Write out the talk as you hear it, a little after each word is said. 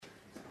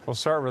We'll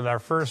start with our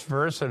first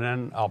verse, and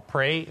then I'll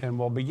pray, and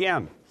we'll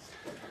begin.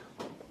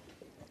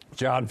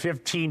 John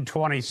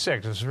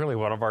 15:26 is really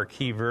one of our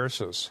key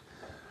verses.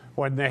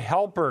 When the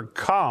Helper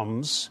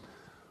comes,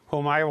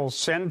 whom I will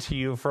send to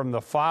you from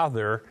the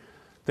Father,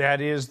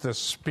 that is the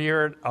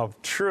Spirit of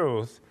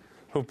truth,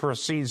 who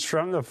proceeds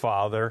from the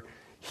Father,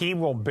 he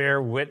will bear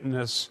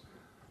witness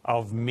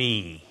of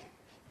me.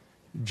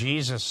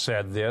 Jesus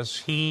said this,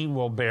 he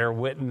will bear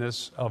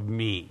witness of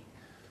me.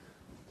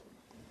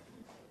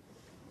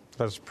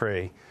 Let's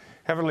pray.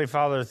 Heavenly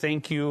Father,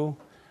 thank you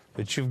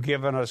that you've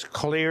given us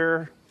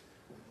clear,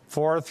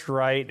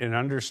 forthright, and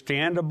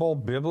understandable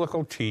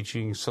biblical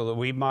teaching so that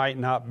we might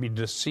not be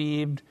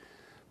deceived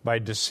by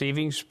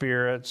deceiving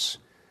spirits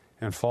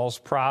and false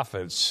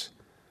prophets,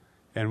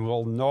 and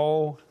will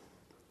know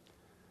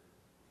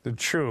the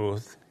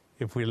truth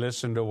if we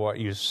listen to what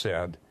you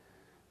said.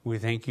 We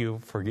thank you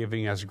for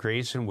giving us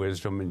grace and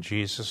wisdom in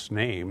Jesus'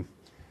 name.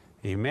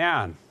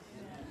 Amen.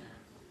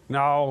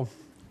 Now,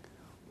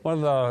 one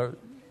of the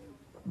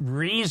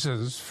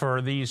reasons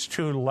for these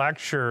two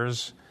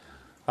lectures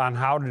on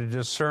how to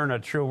discern a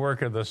true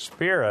work of the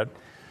Spirit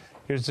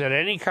is that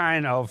any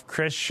kind of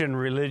Christian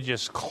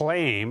religious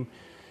claim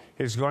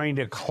is going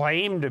to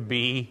claim to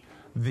be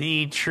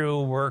the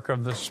true work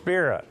of the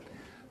Spirit.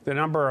 The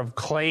number of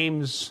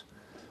claims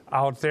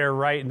out there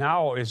right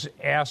now is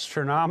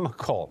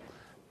astronomical.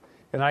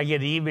 And I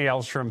get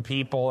emails from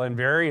people in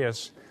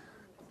various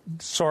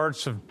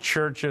sorts of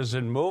churches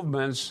and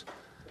movements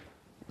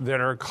that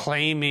are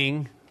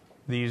claiming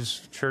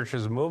these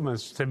churches and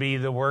movements to be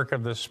the work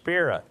of the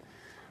Spirit.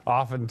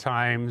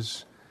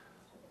 Oftentimes,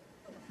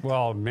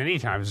 well, many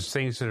times, it's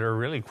things that are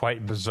really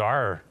quite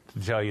bizarre,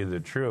 to tell you the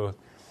truth.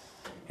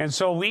 And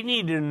so we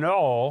need to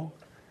know,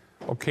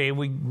 okay,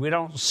 we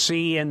don't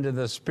see into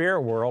the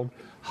spirit world.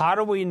 How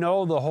do we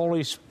know the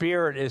Holy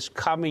Spirit is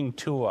coming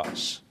to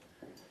us?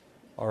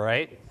 All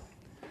right?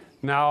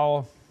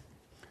 Now,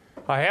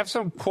 I have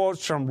some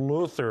quotes from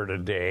Luther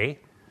today,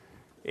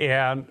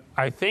 and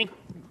I think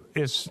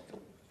it's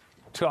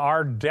to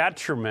our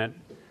detriment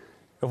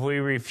if we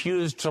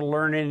refuse to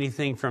learn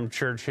anything from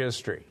church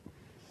history.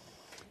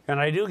 And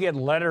I do get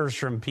letters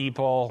from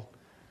people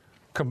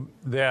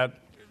that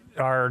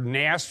are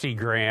nasty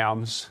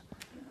grams,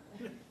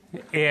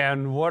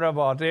 and what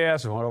about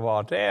this, and what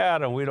about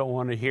that, and we don't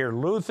want to hear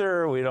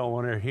Luther, we don't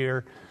want to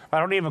hear... I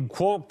don't even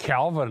quote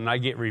Calvin, and I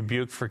get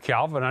rebuked for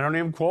Calvin. I don't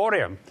even quote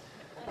him.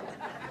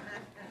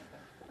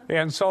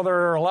 And so there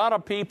are a lot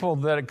of people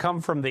that come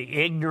from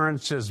the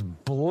ignorance is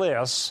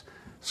bliss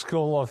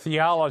school of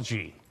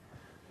theology.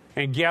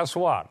 And guess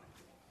what?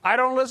 I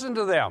don't listen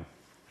to them.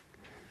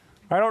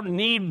 I don't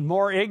need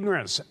more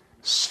ignorance.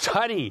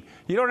 Study.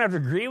 You don't have to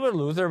agree with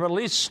Luther, but at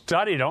least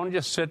study. Don't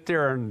just sit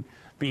there and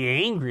be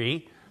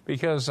angry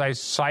because I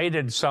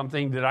cited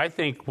something that I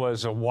think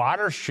was a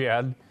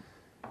watershed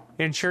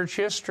in church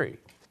history.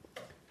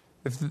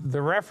 If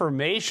the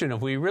Reformation,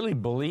 if we really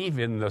believe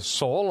in the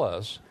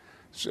solas,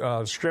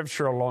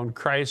 Scripture alone,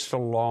 Christ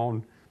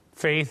alone,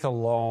 faith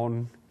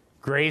alone,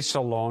 grace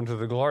alone, to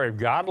the glory of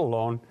God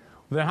alone,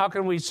 then how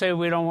can we say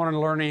we don't want to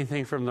learn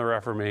anything from the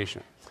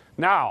Reformation?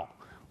 Now,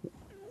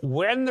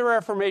 when the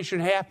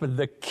Reformation happened,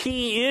 the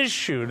key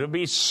issue to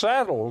be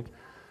settled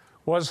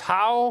was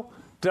how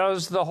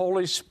does the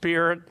Holy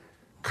Spirit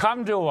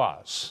come to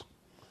us?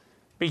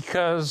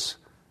 Because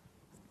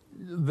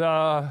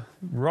the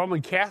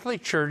Roman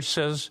Catholic Church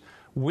says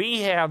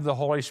we have the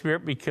Holy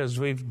Spirit because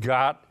we've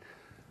got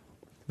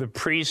the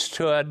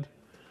priesthood,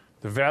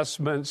 the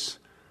vestments,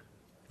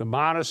 the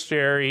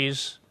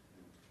monasteries,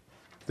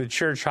 the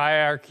church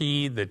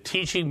hierarchy, the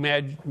teaching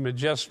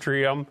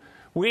magisterium.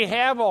 We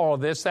have all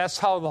of this. That's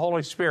how the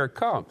Holy Spirit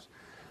comes.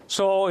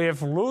 So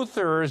if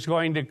Luther is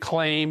going to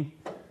claim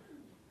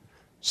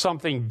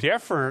something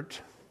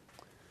different,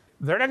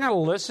 they're not going to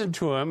listen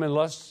to him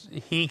unless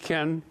he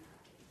can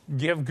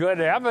give good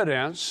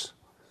evidence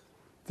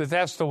that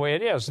that's the way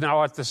it is.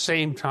 Now, at the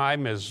same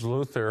time as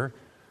Luther,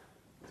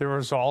 there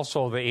was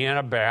also the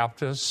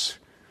Anabaptists,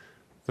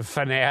 the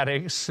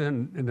fanatics,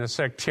 and the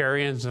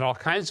sectarians, and all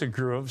kinds of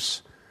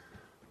groups,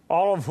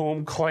 all of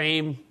whom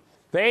claim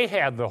they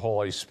had the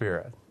Holy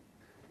Spirit.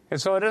 And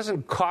so it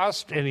doesn't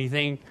cost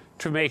anything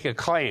to make a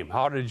claim.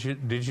 How did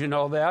you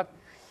know that?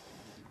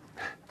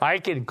 I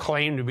can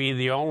claim to be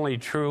the only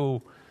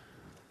true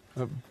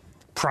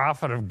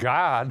prophet of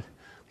God.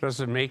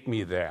 Doesn't make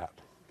me that.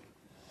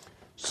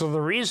 So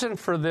the reason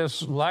for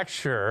this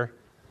lecture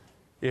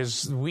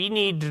is we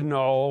need to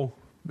know,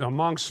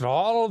 amongst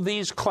all of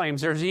these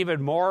claims, there's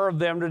even more of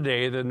them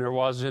today than there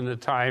was in the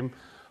time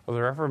of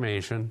the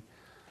Reformation.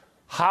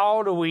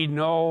 How do we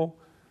know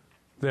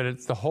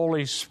that the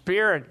Holy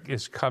Spirit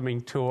is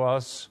coming to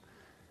us,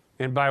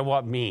 and by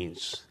what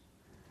means?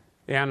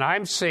 And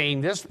I'm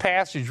saying this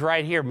passage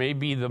right here may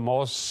be the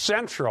most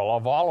central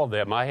of all of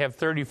them. I have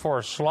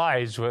 34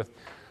 slides with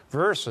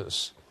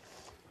verses,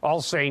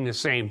 all saying the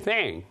same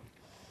thing.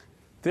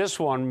 This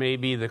one may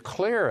be the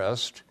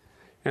clearest,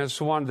 and it's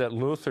the one that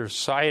Luther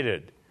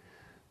cited.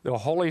 The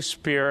Holy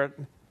Spirit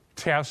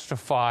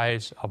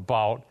testifies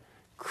about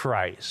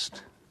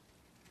Christ.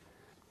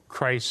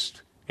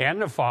 Christ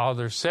and the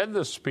Father said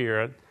the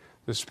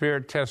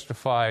Spirit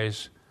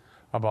testifies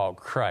about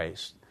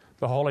Christ.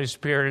 The Holy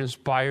Spirit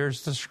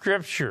inspires the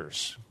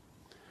Scriptures,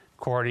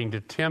 according to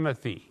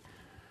Timothy.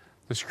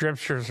 The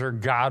Scriptures are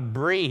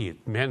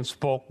God-breathed. Men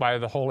spoke by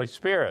the Holy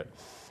Spirit.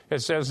 It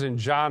says in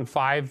John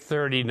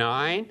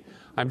 5:39,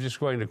 I'm just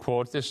going to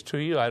quote this to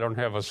you. I don't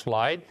have a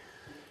slide.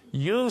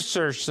 You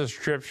search the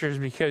Scriptures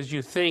because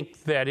you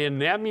think that in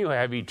them you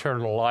have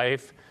eternal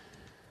life.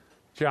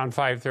 John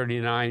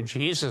 5:39,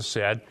 Jesus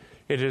said,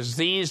 it is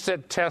these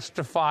that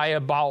testify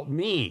about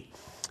me.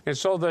 And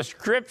so the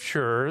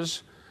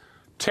Scriptures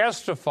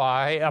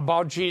testify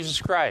about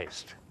Jesus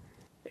Christ.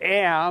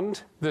 And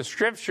the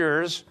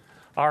Scriptures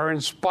are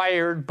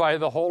inspired by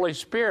the Holy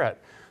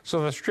Spirit.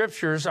 So the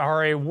Scriptures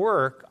are a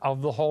work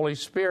of the Holy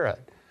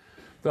Spirit.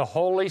 The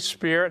Holy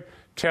Spirit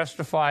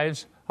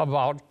testifies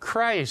about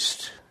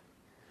Christ,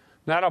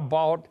 not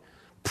about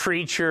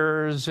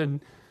preachers and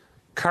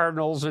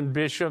cardinals and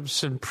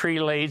bishops and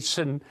prelates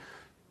and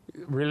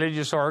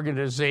religious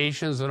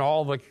organizations and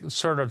all the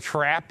sort of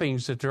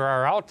trappings that there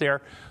are out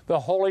there. The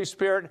Holy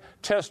Spirit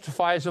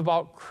testifies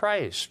about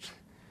Christ.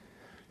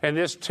 And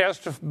this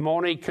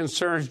testimony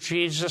concerns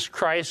Jesus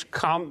Christ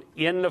come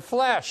in the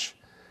flesh,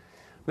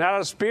 not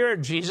a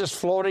spirit Jesus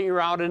floating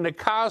around in the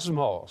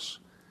cosmos.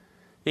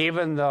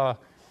 Even the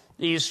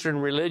Eastern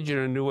religion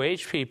and New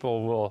Age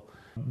people will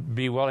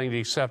be willing to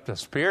accept a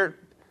spirit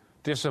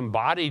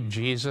disembodied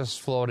Jesus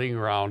floating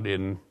around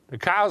in the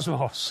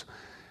cosmos.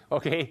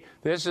 Okay,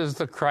 this is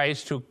the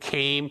Christ who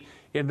came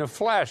in the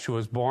flesh, who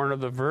was born of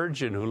the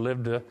Virgin, who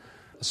lived a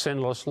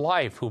sinless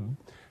life, who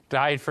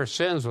died for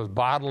sins, was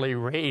bodily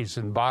raised,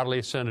 and bodily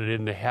ascended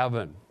into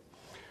heaven.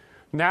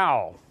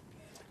 Now,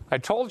 I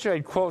told you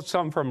I'd quote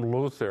some from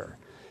Luther.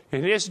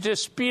 In his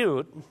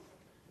dispute,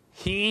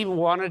 he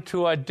wanted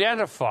to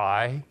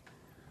identify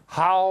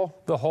how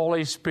the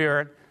Holy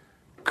Spirit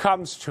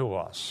comes to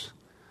us.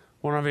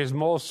 One of his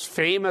most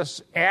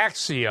famous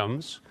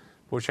axioms,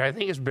 which I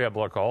think is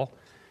biblical,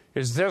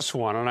 is this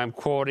one, and I'm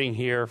quoting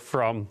here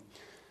from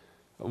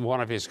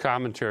one of his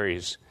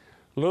commentaries.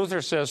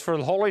 Luther says, for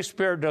the Holy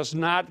Spirit does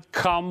not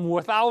come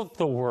without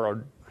the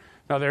Word.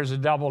 Now, there's a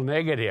double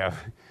negative.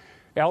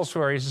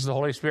 Elsewhere, he says the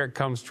Holy Spirit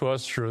comes to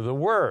us through the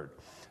Word.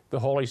 The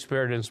Holy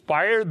Spirit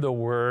inspired the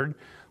Word.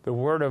 The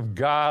Word of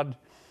God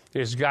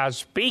is God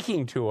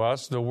speaking to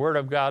us. The Word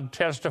of God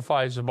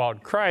testifies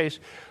about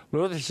Christ.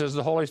 Luther says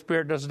the Holy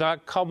Spirit does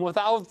not come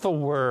without the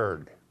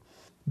Word.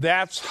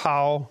 That's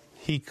how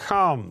he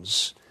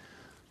comes.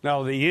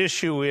 Now, the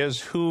issue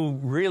is who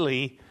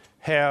really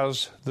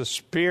has the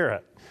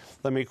Spirit.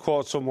 Let me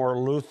quote some more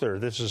Luther.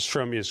 This is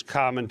from his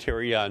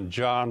commentary on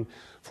John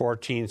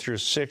 14 through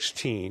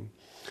 16.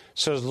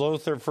 Says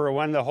Luther, for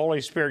when the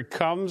Holy Spirit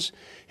comes,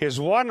 his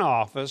one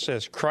office,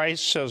 as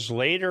Christ says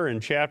later in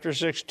chapter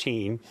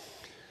 16,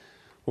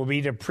 will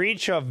be to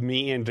preach of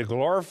me and to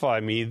glorify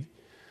me.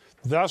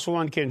 Thus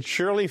one can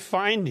surely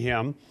find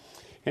him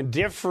and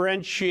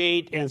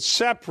differentiate and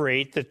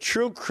separate the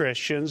true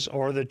Christians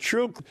or the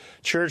true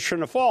church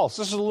from the false.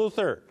 This is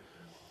Luther.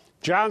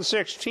 John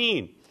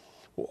 16.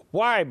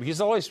 Why? Because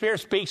the Holy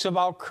Spirit speaks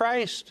about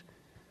Christ,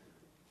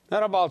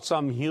 not about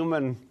some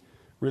human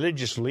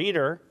religious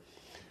leader.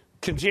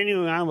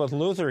 Continuing on with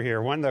Luther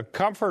here, when the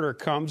Comforter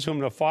comes, whom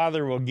the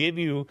Father will give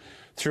you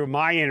through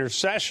my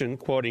intercession,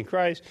 quoting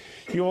Christ,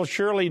 you will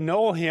surely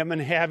know him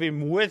and have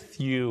him with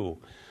you.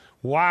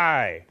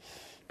 Why?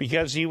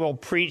 Because he will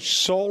preach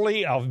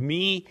solely of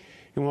me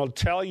and will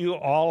tell you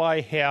all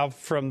I have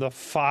from the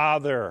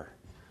Father.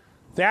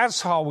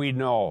 That's how we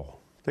know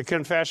the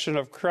confession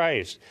of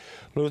Christ.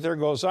 Luther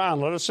goes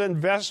on, let us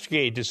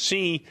investigate to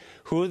see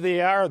who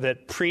they are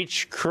that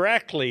preach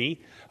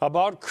correctly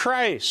about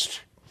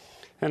Christ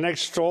and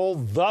extol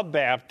the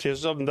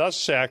baptism, the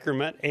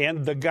sacrament,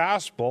 and the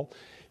gospel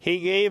he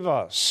gave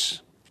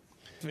us.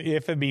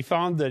 If it be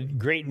found that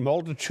great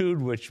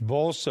multitude which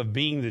boasts of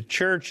being the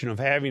church and of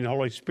having the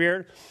Holy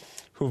Spirit,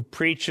 who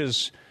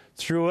preaches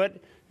through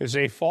it, is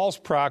a false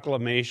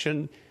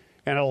proclamation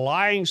and a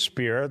lying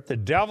spirit, the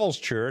devil's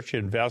church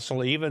and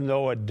vessel, even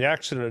though it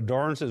decks and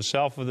adorns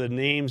itself with the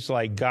names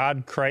like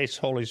God, Christ,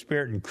 Holy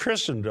Spirit, and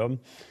Christendom,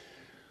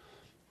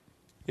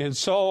 and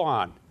so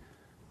on.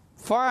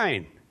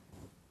 Fine.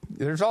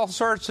 There's all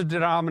sorts of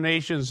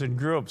denominations and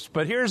groups,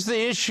 but here's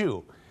the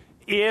issue.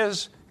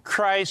 Is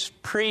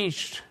Christ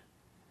preached?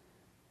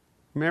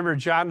 Remember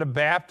John the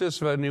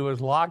Baptist, when he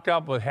was locked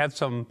up, had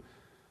some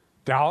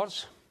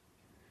doubts?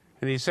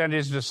 And he sent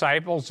his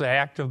disciples to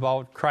act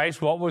about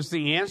Christ. What was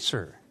the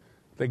answer?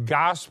 The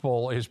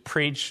gospel is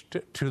preached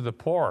to the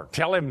poor.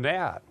 Tell him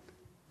that.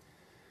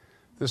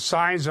 The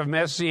signs of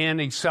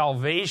messianic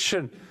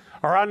salvation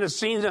are on the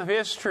scene of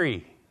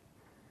history.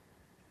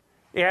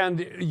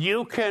 And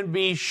you can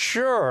be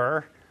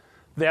sure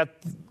that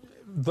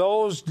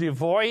those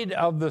devoid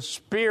of the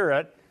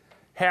Spirit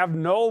have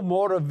no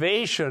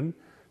motivation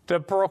to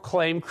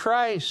proclaim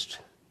Christ,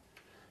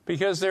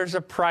 because there's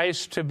a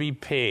price to be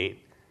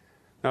paid.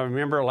 Now,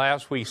 remember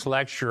last week's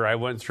lecture, I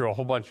went through a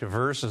whole bunch of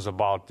verses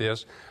about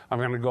this. I'm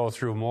going to go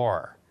through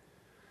more.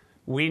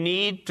 we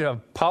need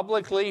to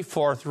publicly,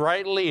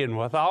 forthrightly, and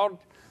without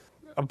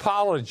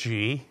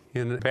apology,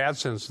 in the bad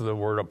sense of the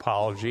word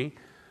apology,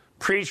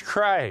 preach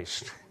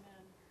Christ.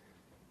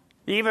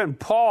 Even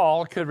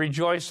Paul could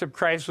rejoice that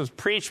Christ was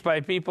preached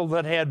by people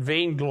that had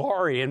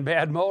vainglory and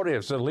bad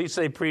motives. At least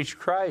they preached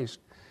Christ.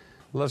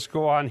 Let's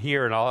go on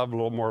here, and I'll have a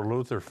little more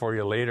Luther for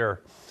you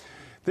later.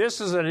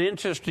 This is an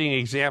interesting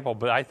example,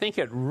 but I think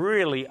it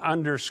really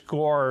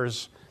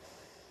underscores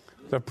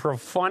the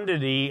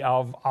profundity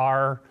of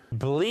our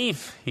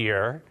belief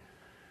here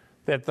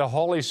that the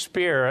Holy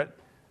Spirit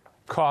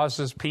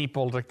causes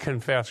people to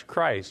confess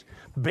Christ.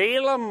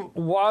 Balaam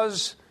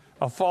was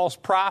a false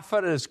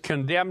prophet, is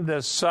condemned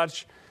as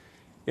such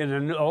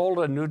in the Old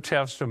and New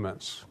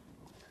Testaments.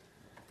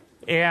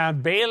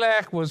 And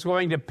Balak was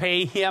going to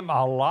pay him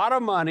a lot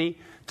of money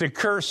to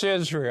curse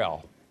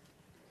Israel.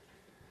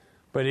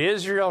 But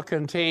Israel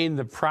contained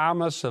the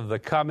promise of the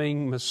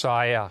coming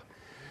Messiah.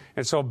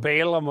 And so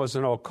Balaam was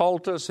an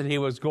occultist, and he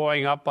was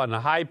going up on the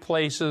high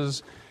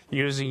places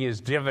using his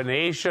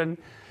divination.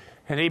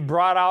 And he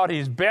brought out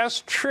his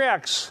best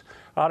tricks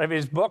out of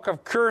his book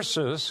of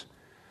curses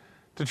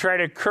to try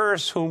to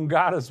curse whom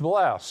God has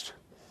blessed.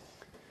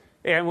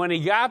 And when he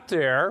got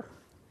there,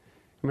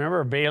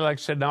 remember, Balak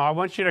said, "Now I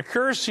want you to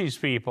curse these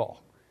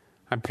people.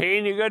 I'm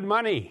paying you good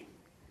money."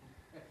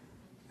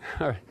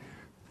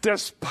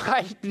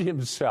 Despite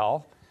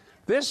himself,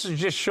 this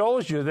just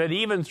shows you that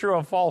even through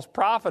a false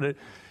prophet,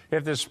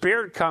 if the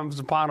Spirit comes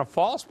upon a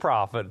false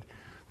prophet,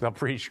 they'll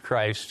preach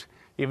Christ,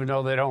 even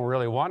though they don't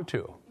really want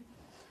to.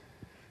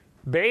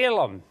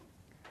 Balaam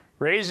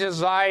raised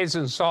his eyes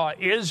and saw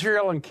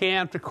Israel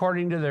encamped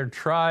according to their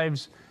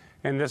tribes,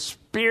 and the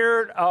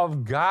Spirit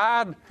of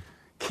God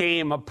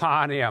came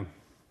upon him.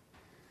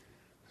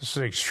 This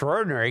is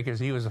extraordinary because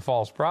he was a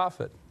false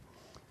prophet.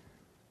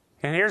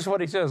 And here's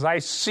what he says: "I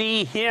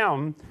see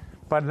him,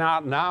 but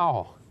not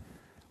now.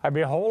 I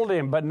behold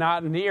him, but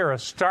not near. A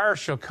star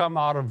shall come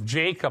out of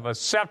Jacob, a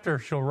scepter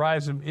shall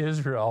rise of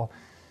Israel,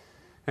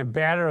 and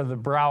batter the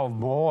brow of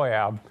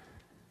Moab,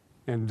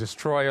 and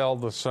destroy all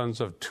the sons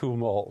of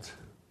tumult."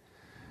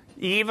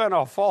 Even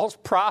a false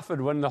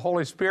prophet, when the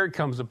Holy Spirit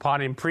comes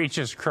upon him,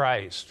 preaches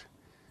Christ.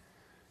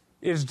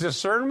 Is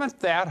discernment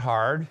that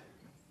hard?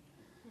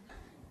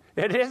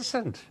 It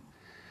isn't.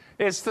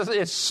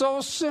 It's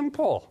so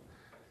simple.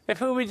 If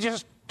we would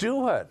just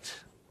do it.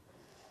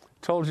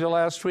 Told you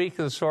last week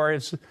the story.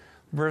 It's the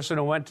person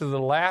who went to the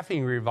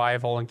Laughing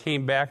Revival and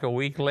came back a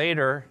week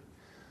later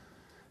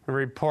and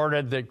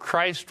reported that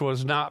Christ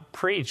was not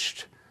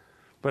preached,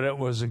 but it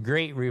was a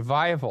great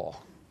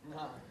revival.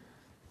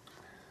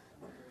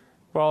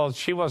 Well,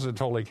 she wasn't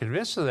totally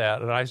convinced of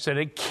that. And I said,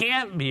 it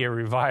can't be a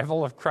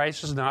revival if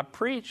Christ is not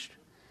preached.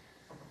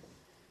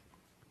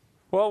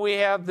 Well, we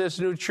have this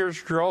new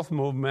church growth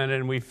movement,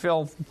 and we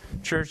fill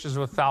churches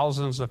with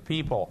thousands of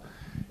people.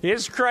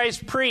 Is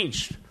Christ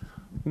preached?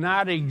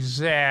 Not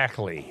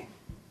exactly.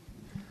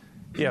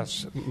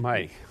 Yes,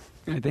 Mike.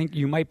 I think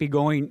you might be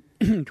going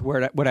to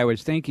what I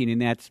was thinking,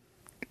 and that's,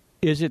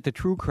 is it the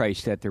true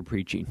Christ that they're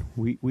preaching?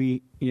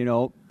 We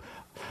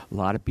a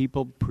lot of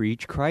people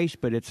preach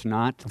Christ, but it's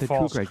not the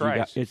true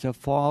Christ. It's a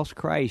false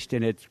Christ,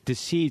 and it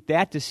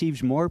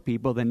deceives more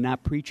people than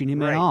not preaching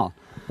him at all.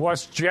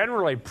 What's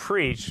generally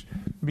preached,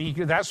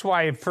 because that's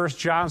why 1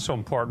 John's so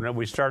important, that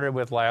we started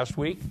with last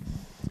week.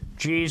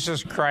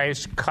 Jesus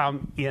Christ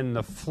come in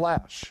the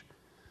flesh.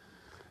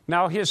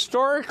 Now,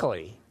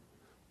 historically,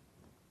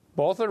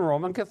 both in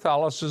Roman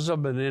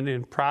Catholicism and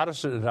in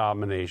Protestant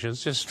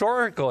denominations,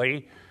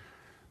 historically,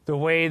 the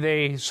way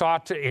they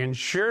sought to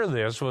ensure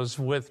this was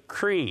with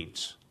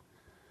creeds.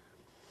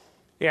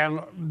 And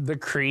the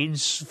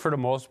creeds, for the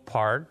most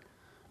part,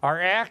 are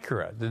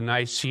accurate. The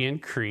Nicene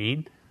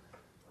Creed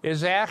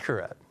is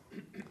accurate.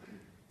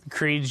 The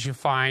creeds you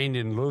find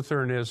in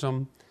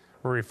Lutheranism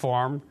or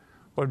Reformed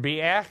would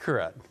be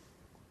accurate.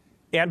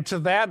 And to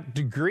that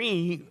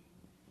degree,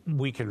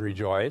 we can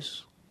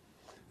rejoice.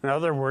 In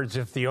other words,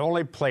 if the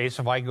only place,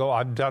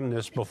 I've done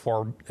this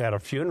before at a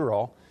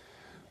funeral,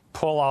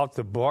 pull out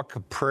the book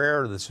of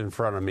prayer that's in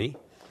front of me.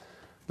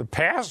 The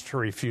pastor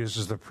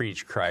refuses to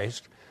preach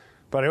Christ,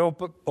 but I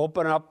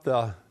open up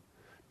the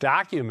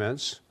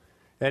documents,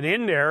 and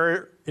in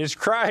there is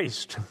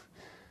Christ.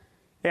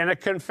 And a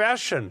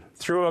confession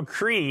through a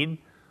creed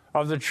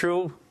of the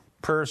true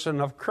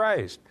person of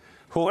Christ.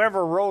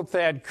 Whoever wrote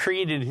that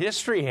creed in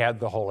history had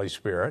the Holy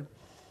Spirit.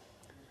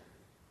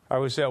 I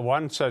was at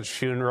one such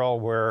funeral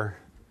where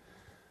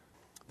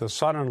the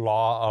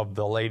son-in-law of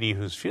the lady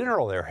whose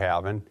funeral they're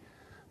having,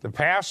 the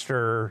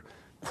pastor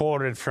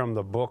quoted from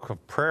the book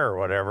of prayer or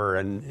whatever,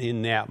 and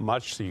in that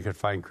much so you could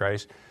find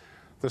Christ.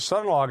 The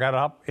son-in-law got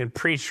up and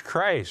preached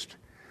Christ.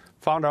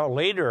 Found out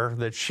later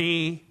that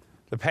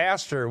the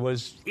pastor,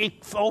 was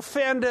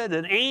offended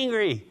and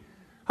angry.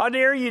 How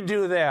dare you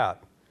do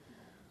that?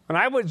 And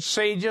I would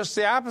say just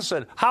the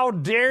opposite. How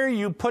dare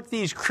you put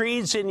these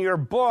creeds in your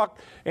book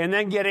and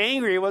then get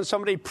angry when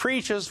somebody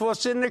preaches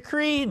what's in the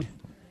creed?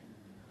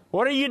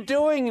 What are you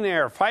doing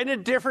there? Find a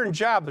different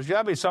job. There's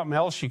got to be something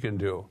else you can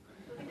do.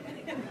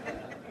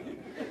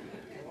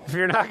 If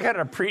you're not going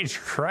to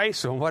preach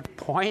Christ, then what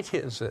point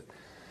is it?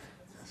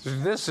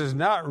 This is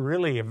not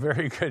really a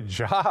very good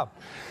job.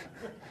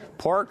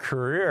 Poor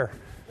career.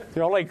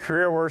 The only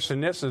career worse than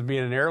this is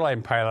being an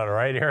airline pilot,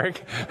 right,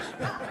 Eric?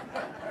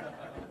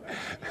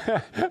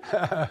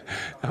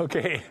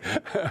 Okay.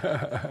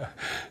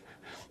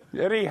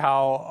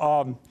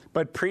 Anyhow,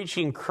 but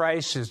preaching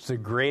Christ is the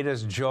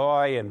greatest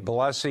joy and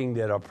blessing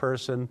that a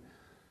person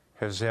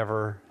has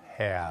ever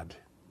had.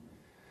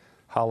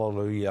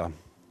 Hallelujah.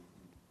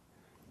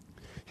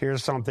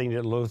 Here's something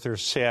that Luther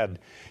said.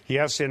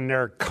 Yes, in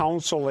their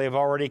council, they've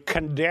already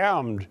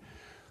condemned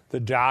the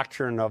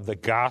doctrine of the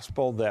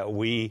gospel that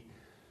we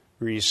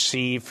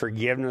receive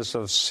forgiveness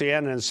of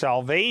sin and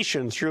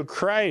salvation through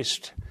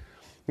Christ,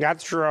 not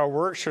through our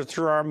works or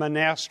through our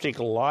monastic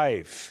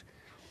life.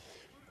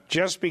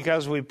 Just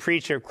because we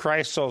preach of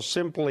Christ so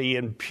simply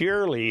and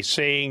purely,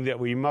 saying that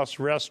we must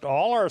rest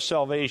all our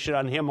salvation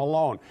on Him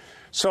alone.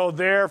 So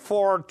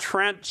therefore,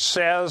 Trent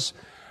says,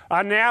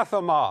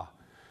 anathema,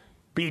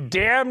 be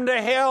damned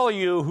to hell,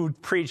 you who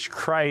preach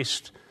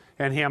Christ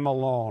and Him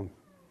alone.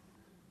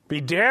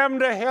 Be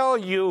damned to hell,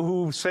 you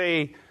who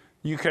say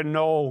you can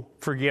know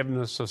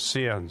forgiveness of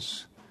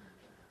sins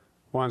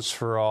once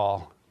for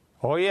all.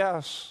 Oh,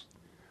 yes.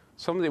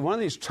 One of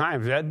these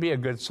times, that'd be a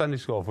good Sunday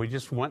school if we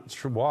just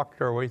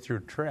walked our way through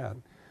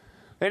Trent.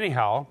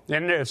 Anyhow,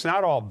 and it's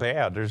not all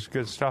bad. There's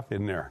good stuff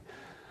in there.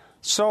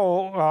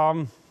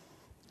 So,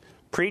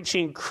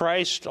 preaching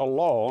Christ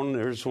alone,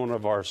 there's one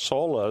of our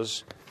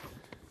solas,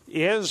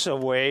 is a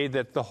way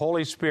that the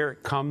Holy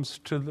Spirit comes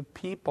to the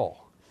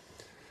people.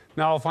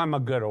 Now, if I'm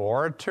a good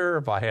orator,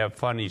 if I have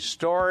funny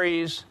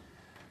stories,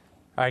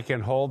 I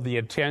can hold the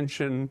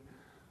attention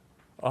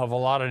of a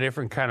lot of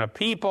different kind of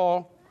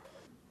people.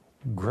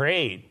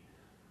 Great.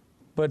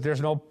 But there's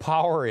no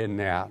power in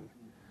that.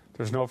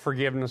 There's no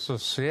forgiveness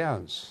of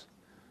sins.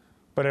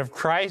 But if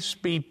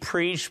Christ be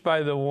preached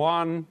by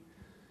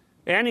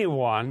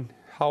anyone,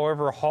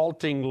 however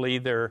haltingly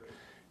they're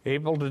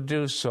able to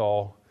do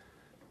so,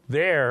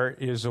 there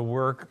is a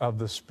work of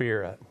the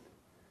Spirit.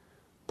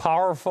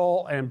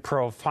 Powerful and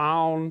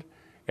profound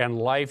and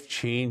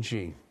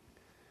life-changing.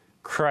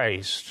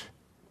 Christ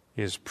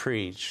is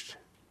preached.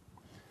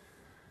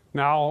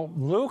 Now,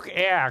 Luke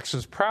Acts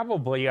is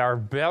probably our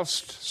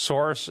best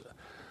source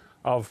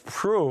of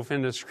proof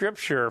in the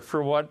Scripture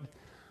for what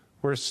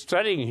we're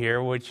studying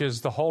here, which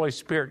is the Holy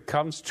Spirit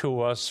comes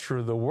to us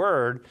through the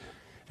Word.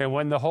 And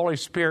when the Holy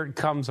Spirit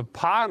comes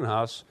upon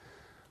us,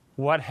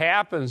 what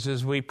happens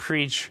is we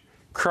preach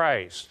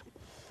Christ.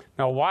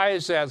 Now, why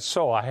is that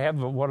so? I have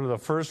one of the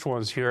first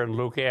ones here in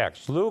Luke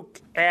Acts. Luke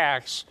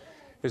Acts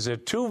is a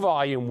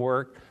 2-volume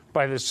work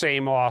by the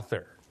same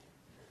author,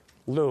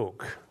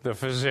 Luke, the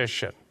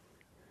physician.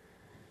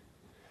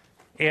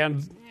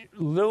 And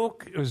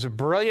Luke was a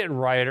brilliant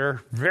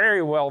writer,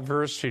 very well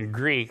versed in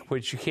Greek,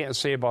 which you can't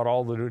say about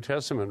all the New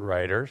Testament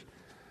writers.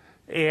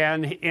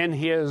 And in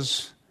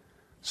his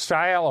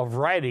style of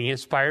writing,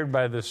 inspired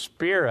by the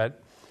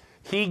Spirit,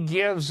 he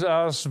gives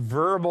us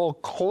verbal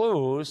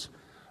clues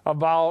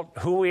about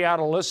who we ought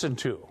to listen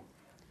to.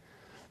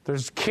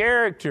 There's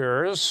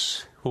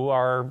characters who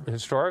are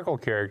historical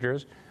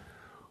characters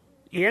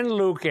in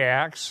Luke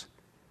Acts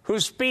who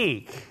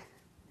speak.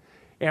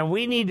 And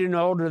we need to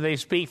know, do they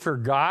speak for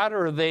God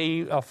or are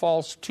they a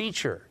false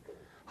teacher?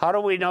 How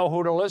do we know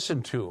who to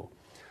listen to?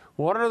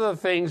 One of the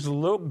things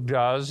Luke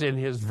does in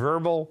his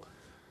verbal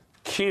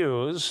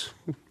cues,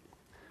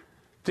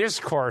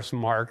 discourse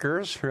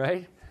markers,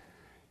 right,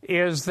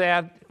 is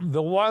that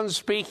the one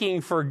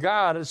speaking for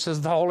God, it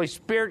says the Holy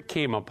Spirit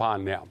came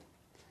upon them,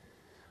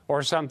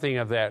 or something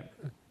of that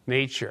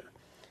nature.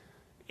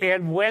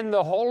 And when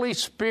the Holy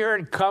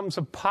Spirit comes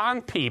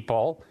upon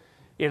people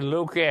in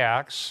Luke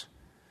Acts,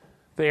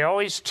 they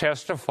always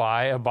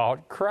testify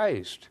about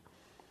Christ.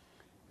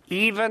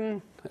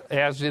 Even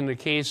as in the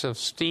case of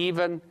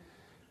Stephen,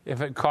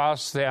 if it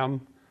costs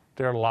them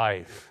their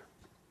life,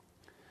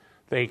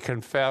 they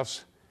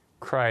confess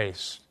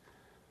Christ.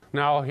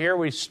 Now, here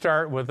we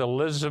start with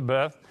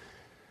Elizabeth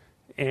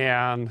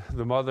and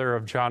the mother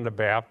of John the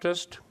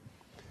Baptist.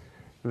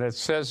 And it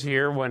says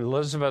here, when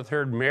Elizabeth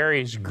heard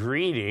Mary's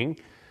greeting,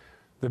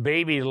 the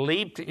baby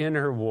leaped in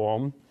her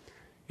womb,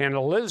 and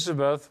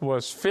Elizabeth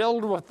was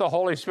filled with the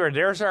Holy Spirit.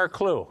 There's our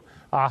clue.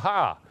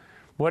 Aha.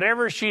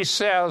 Whatever she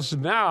says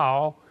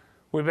now,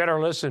 we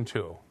better listen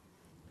to.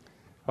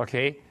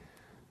 Okay?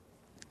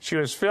 She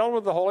was filled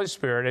with the Holy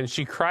Spirit, and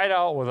she cried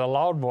out with a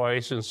loud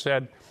voice and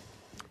said,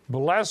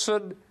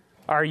 "Blessed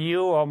are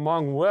you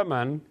among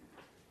women,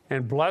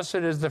 and blessed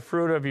is the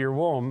fruit of your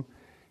womb.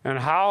 And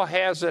how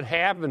has it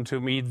happened to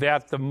me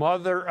that the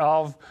mother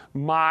of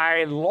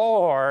my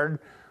Lord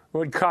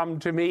would come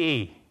to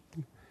me?"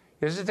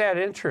 Isn't that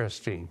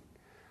interesting?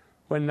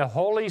 When the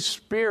Holy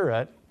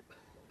Spirit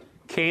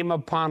came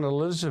upon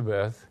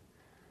Elizabeth,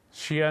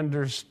 she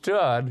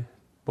understood,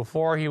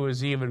 before he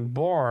was even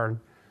born,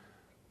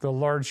 the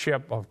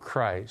lordship of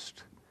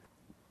Christ.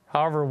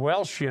 However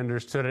well she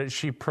understood it,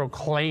 she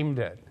proclaimed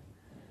it.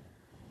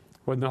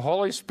 When the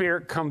Holy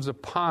Spirit comes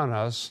upon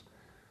us,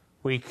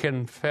 we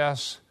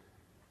confess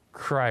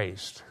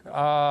Christ.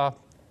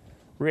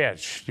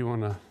 Rich, do you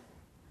want to?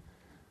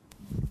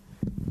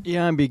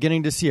 Yeah, I'm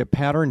beginning to see a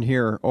pattern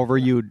here over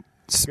you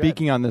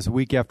speaking on this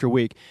week after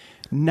week.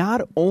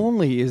 Not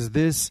only is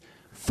this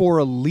for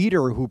a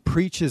leader who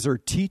preaches or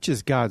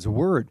teaches God's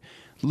word,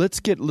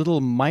 let's get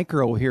little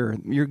micro here.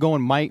 You're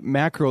going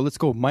macro, let's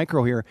go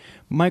micro here.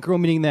 Micro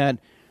meaning that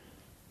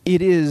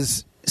it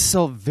is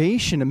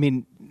salvation. I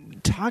mean,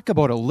 talk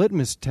about a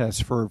litmus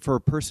test for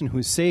a person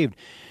who's saved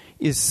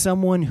is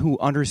someone who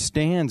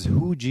understands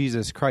who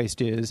Jesus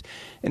Christ is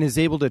and is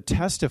able to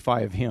testify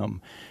of him.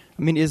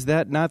 I mean, is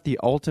that not the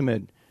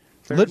ultimate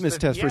litmus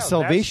test for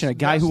salvation? A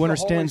guy who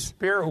understands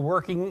the Holy Spirit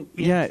working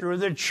through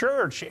the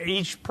church,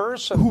 each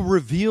person who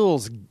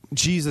reveals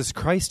Jesus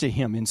Christ to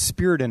him in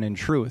spirit and in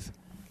truth.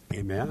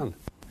 Amen.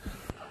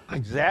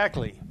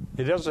 Exactly.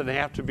 It doesn't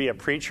have to be a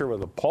preacher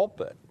with a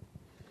pulpit.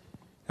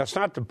 That's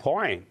not the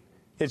point.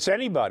 It's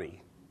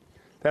anybody.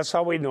 That's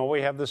how we know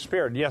we have the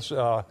Spirit. Yes,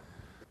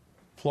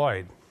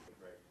 Floyd.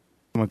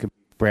 Someone can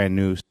be brand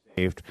new,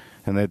 saved,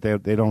 and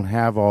they don't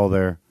have all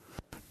their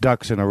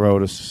ducks in a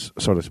row,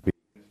 so to speak.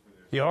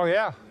 Oh,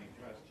 yeah.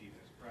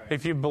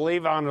 If you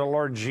believe on the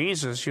Lord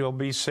Jesus, you'll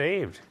be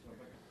saved.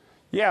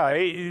 Yeah,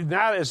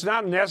 it's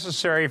not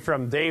necessary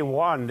from day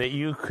one that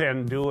you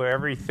can do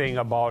everything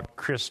about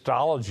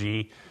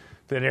Christology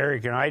that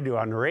Eric and I do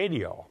on the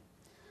radio.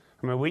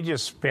 I mean, we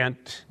just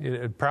spent,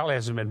 it probably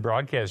hasn't been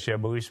broadcast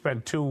yet, but we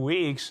spent 2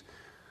 weeks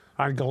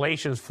on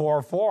Galatians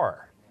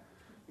 4:4,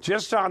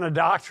 just on the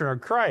doctrine of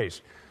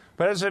Christ.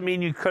 But doesn't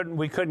mean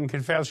we couldn't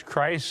confess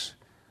Christ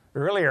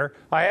earlier.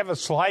 I have a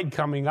slide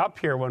coming up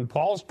here when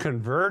Paul's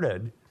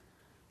converted,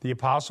 the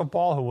Apostle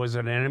Paul, who was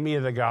an enemy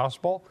of the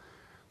gospel.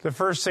 The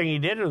first thing he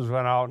did was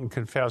went out and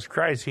confessed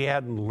Christ. He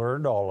hadn't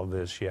learned all of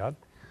this yet,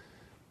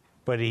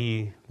 but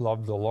he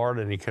loved the Lord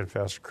and he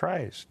confessed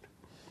Christ.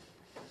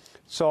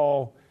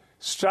 So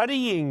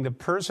studying the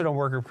person and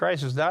work of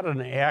Christ is not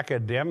an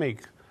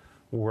academic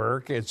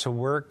work. It's a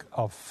work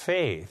of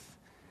faith.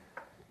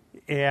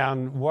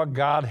 And what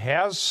God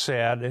has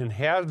said and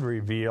has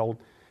revealed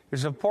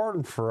is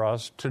important for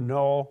us to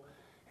know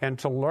and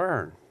to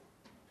learn.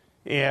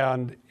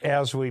 And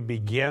as we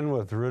begin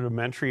with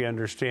rudimentary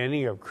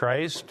understanding of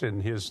Christ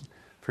and his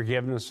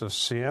forgiveness of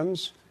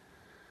sins,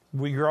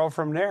 we grow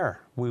from there.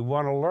 We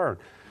want to learn.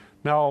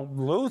 Now,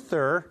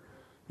 Luther,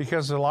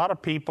 because a lot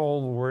of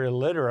people were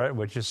illiterate,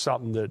 which is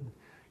something that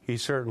he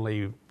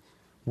certainly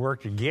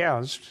worked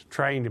against,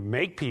 trying to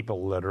make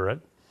people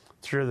literate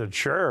through the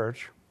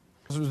church.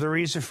 The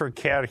reason for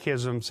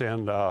catechisms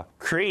and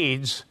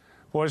creeds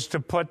was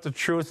to put the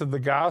truth of the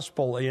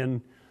gospel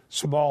in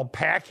small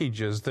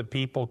packages that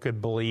people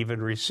could believe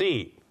and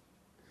receive.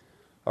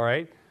 All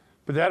right?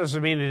 But that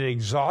doesn't mean it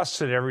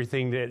exhausted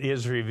everything that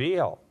is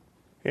revealed.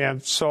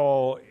 And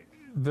so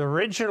the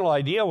original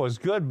idea was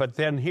good, but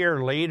then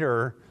here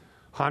later,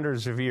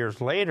 hundreds of years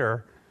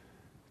later,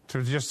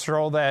 to just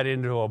throw that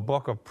into a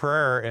book of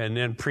prayer and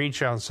then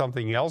preach on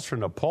something else from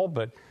the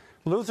pulpit,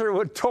 Luther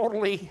would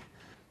totally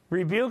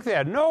rebuke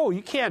that. No,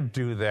 you can't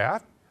do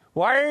that.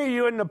 Why are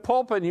you in the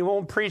pulpit and you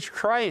won't preach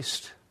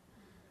Christ?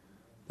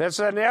 That's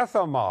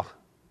anathema.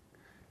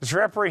 It's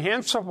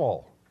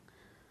reprehensible.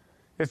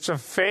 It's a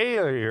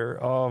failure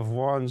of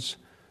one's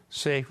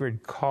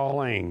sacred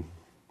calling.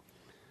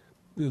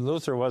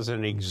 Luther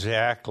wasn't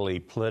exactly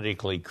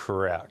politically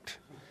correct.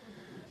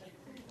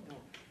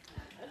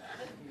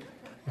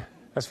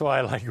 That's why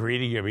I like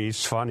reading him.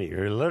 He's funny.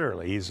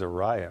 Literally, he's a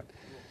riot.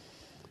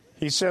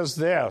 He says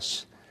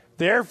this,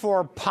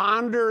 "Therefore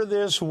ponder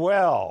this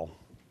well,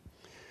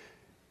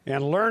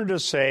 and learn to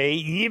say,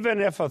 even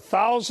if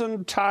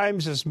 1,000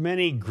 times as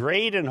many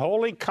great and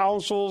holy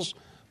councils,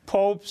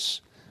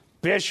 popes,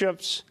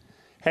 bishops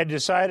had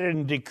decided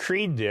and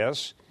decreed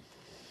this,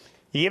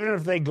 even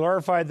if they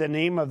glorified the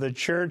name of the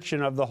church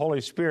and of the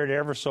Holy Spirit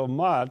ever so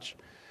much,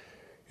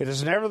 it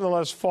is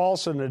nevertheless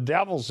false and the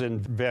devil's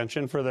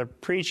invention, for the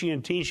preaching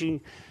and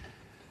teaching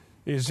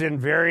is in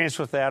variance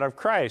with that of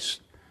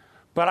Christ."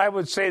 But I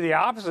would say the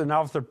opposite.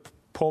 Now, if the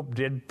Pope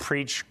did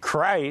preach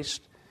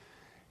Christ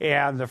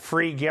and the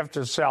free gift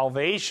of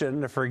salvation,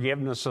 the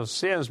forgiveness of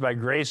sins by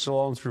grace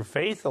alone through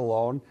faith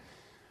alone,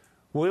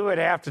 we would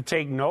have to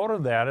take note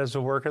of that as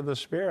a work of the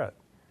Spirit.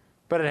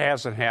 But it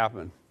hasn't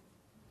happened.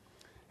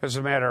 As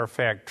a matter of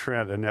fact,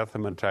 Trent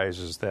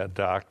anathematizes that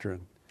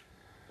doctrine.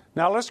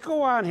 Now, let's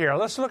go on here.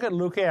 Let's look at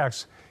Luke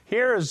Acts.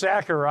 Here is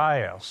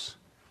Zacharias.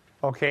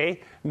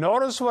 Okay?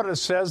 Notice what it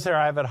says there.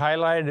 I have it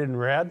highlighted in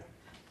red.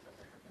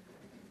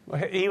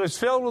 He was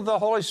filled with the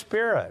Holy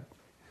Spirit.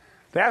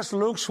 That's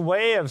Luke's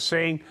way of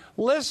saying,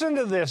 listen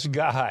to this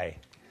guy.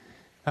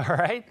 All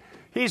right?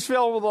 He's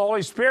filled with the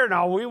Holy Spirit.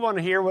 Now, we want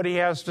to hear what he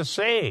has to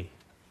say.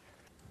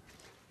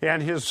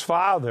 And his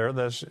father,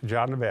 this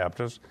John the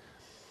Baptist,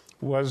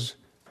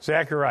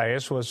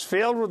 Zacharias, was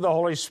filled with the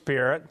Holy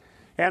Spirit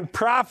and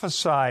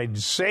prophesied,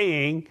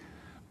 saying,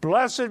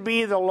 "Blessed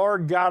be the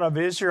Lord God of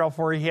Israel,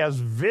 for he has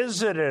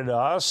visited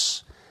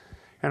us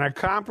and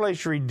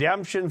accomplished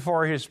redemption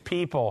for his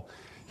people."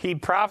 He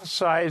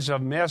prophesies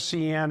of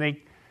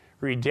messianic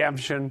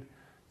redemption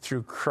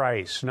through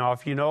Christ. Now,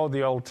 if you know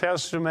the Old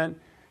Testament,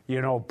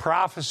 you know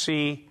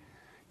prophecy,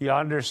 you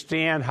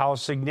understand how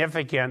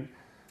significant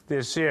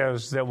this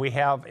is that we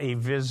have a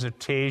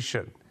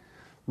visitation.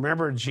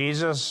 Remember,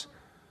 Jesus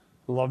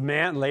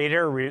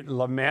later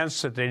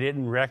laments that they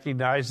didn't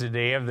recognize the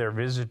day of their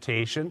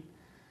visitation.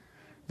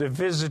 The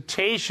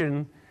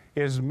visitation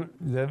is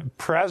the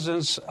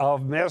presence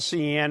of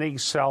messianic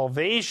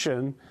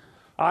salvation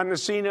on the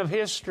scene of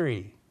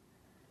history.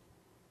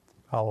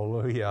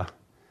 Hallelujah.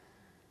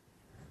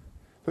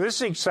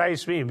 This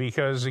excites me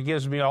because it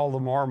gives me all the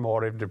more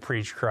motive to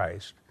preach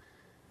Christ.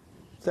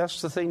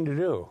 That's the thing to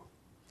do.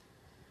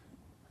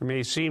 It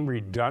may seem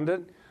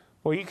redundant.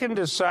 Well, you can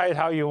decide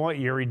how you want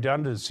your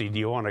redundancy. Do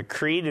you want a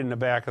creed in the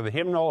back of the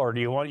hymnal, or do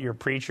you want your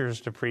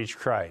preachers to preach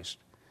Christ?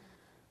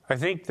 I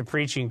think the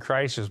preaching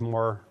Christ is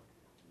more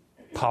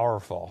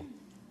powerful.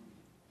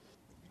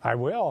 I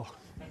will.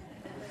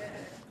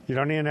 You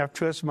don't even have to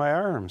twist my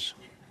arms.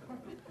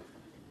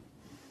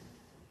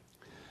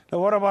 Now,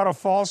 what about a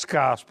false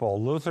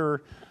gospel?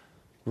 Luther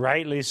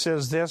rightly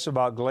says this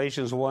about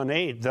Galatians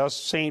 1:8. Thus,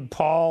 St.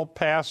 Paul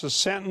passed a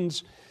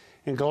sentence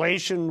in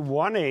Galatians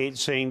 1:8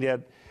 saying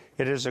that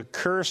it is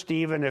accursed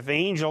even if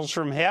angels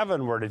from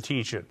heaven were to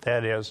teach it.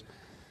 That is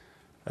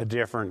a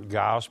different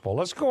gospel.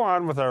 Let's go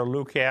on with our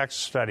Luke Acts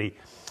study.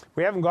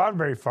 We haven't gone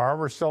very far.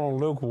 We're still in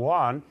Luke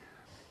 1.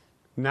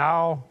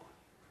 Now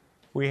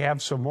we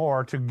have some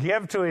more to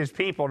give to his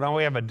people. Now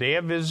we have a day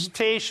of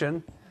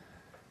visitation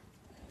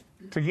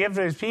to give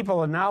to his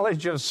people a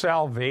knowledge of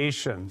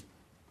salvation.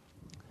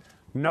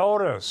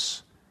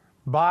 Notice,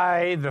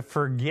 by the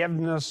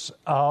forgiveness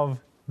of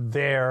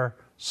their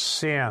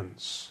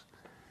sins.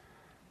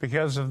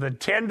 Because of the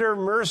tender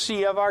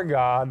mercy of our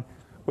God,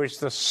 which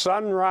the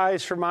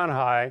sunrise from on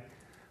high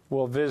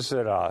will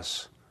visit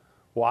us.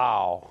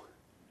 Wow.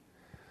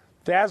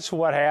 That's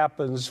what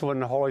happens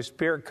when the Holy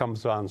Spirit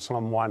comes on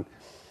someone.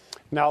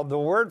 Now, the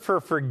word for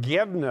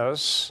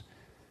forgiveness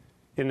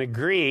in the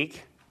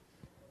Greek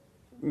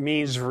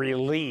means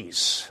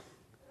release.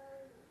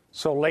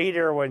 So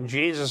later, when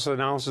Jesus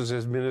announces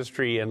his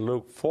ministry in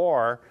Luke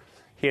 4,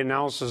 he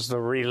announces the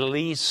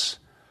release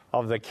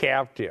of the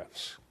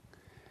captives.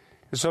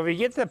 So if you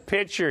get the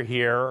picture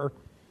here,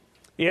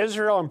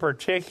 Israel in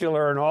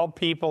particular and all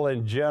people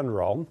in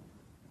general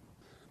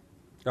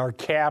are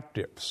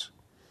captives.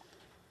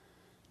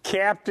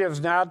 Captives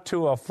not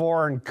to a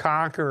foreign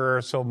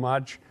conqueror so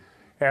much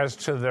as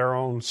to their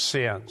own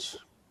sins.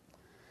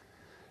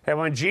 And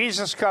when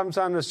Jesus comes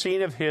on the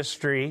scene of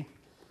history,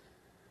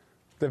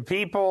 the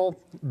people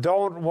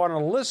don't want to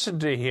listen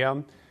to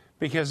him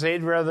because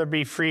they'd rather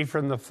be free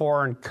from the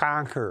foreign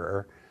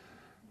conqueror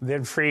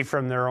than free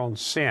from their own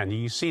sin.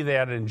 You see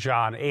that in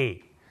John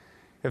 8.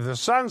 If the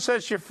Son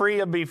sets you free,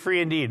 you'll be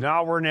free indeed.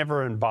 Now we're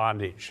never in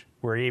bondage.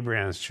 We're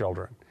Abraham's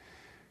children.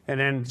 And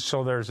then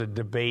so there's a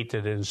debate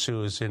that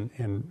ensues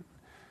in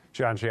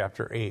John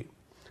chapter 8.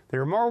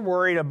 They're more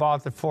worried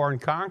about the foreign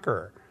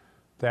conqueror.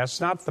 That's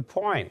not the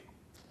point.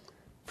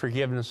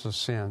 Forgiveness of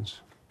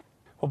sins.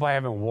 Hope I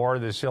haven't wore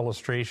this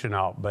illustration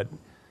out, but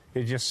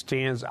it just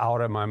stands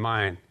out in my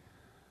mind.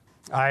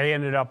 I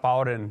ended up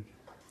out in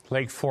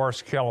Lake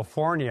Forest,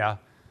 California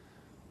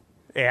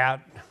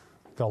at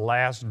the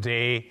last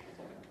day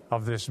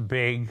of this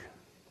big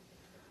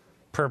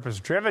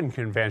purpose-driven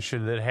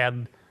convention that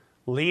had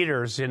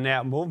leaders in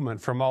that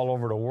movement from all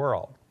over the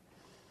world.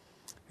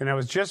 And it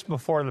was just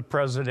before the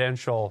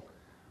presidential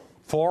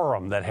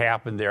forum that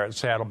happened there at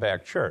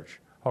Saddleback Church,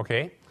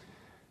 okay?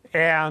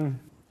 And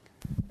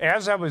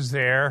as I was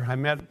there, I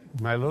met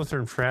my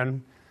Lutheran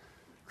friend,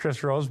 Chris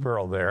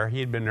Roseborough there.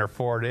 He'd been there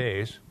 4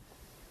 days.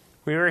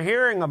 We were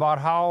hearing about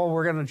how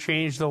we're going to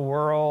change the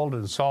world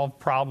and solve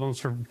problems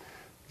for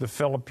the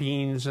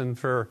Philippines and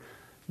for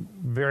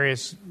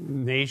various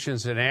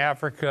nations in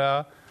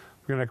Africa.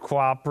 We're going to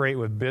cooperate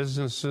with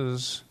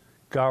businesses,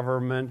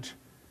 government,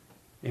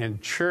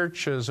 and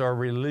churches or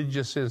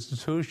religious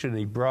institutions.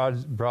 He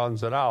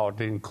broadens it out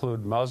to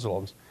include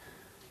Muslims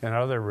and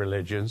other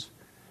religions.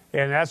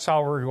 And that's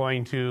how we're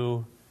going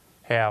to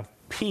have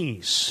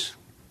peace.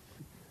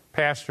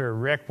 Pastor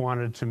Rick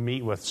wanted to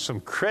meet with some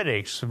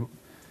critics,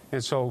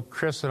 and so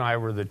Chris and I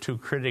were the two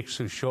critics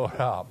who showed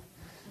up.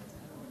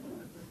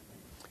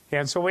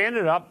 And so we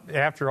ended up,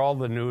 after all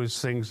the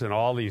news things and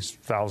all these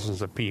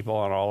thousands of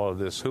people and all of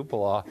this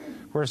hoopla,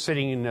 we're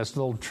sitting in this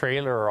little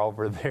trailer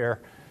over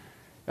there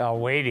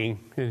waiting,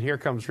 and here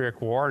comes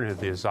Rick Warren with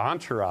his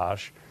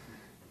entourage.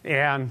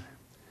 And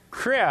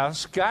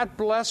Chris, God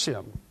bless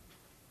him,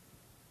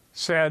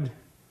 said,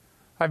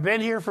 I've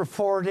been here for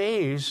 4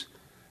 days,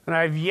 and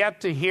I've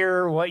yet to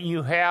hear what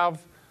you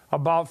have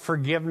about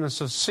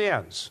forgiveness of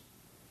sins.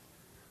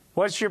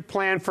 What's your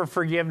plan for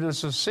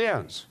forgiveness of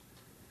sins?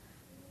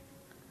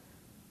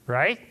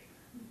 Right?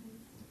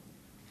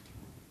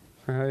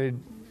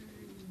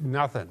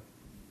 Nothing.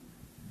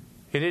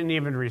 He didn't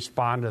even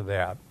respond to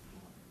that.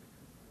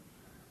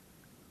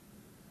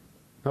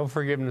 No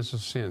forgiveness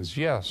of sins.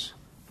 Yes.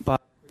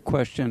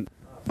 Question.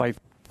 By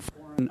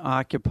foreign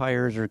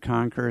occupiers or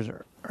conquerors,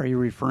 Are you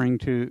referring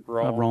to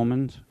Rome.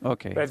 Romans?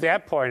 Okay. At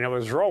that point, it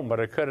was Rome, but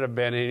it could have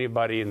been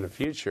anybody in the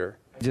future.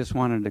 Just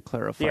wanted to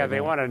clarify. Yeah, they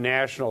that. wanted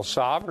national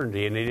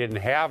sovereignty, and they didn't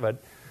have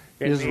it.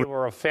 And they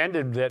were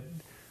offended that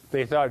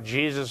they thought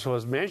Jesus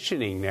was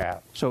mentioning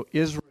that. So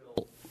Israel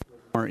was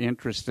more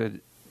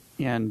interested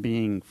in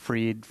being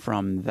freed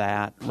from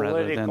that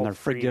rather than Political the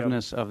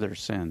forgiveness of their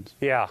sins.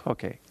 Yeah.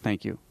 Okay,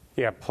 thank you.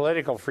 Yeah,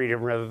 political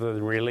freedom rather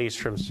than release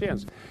from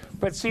sins.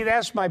 But see,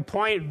 that's my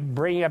point,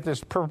 bringing up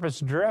this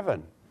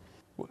purpose-driven.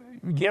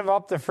 Give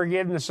up the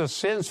forgiveness of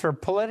sins for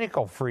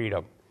political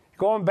freedom.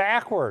 Going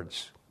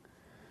backwards.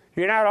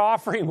 You're not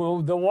offering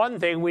the one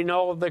thing we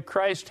know that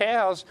Christ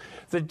has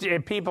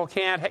that people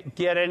can't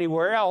get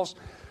anywhere else,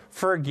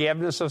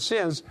 forgiveness of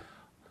sins.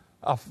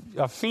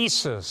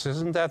 Aphesis,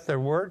 isn't that the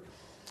word?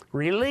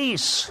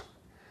 Release.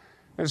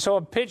 And so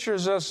it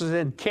pictures us as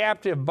in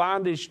captive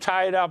bondage,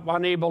 tied up,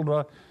 unable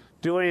to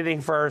do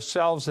anything for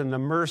ourselves, and the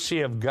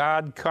mercy of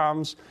God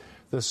comes.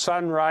 The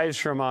sunrise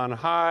from on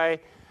high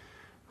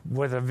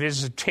with a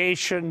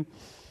visitation,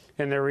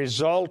 and the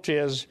result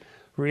is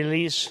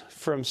release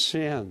from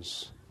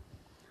sins.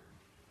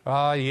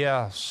 Ah,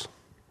 yes.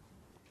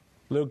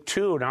 Luke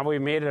 2, now we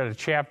made it a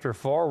chapter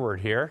forward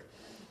here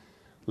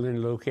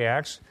in Luke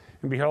Acts.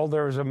 And behold,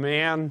 there was a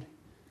man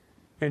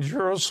in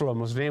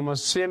Jerusalem. His name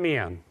was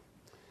Simeon.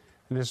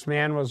 And this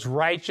man was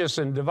righteous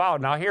and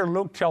devout. Now here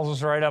Luke tells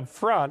us right up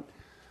front,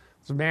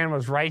 this man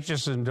was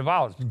righteous and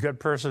devout. A good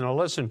person to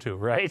listen to,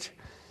 right?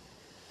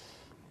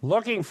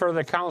 Looking for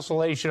the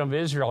consolation of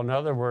Israel. In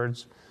other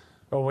words,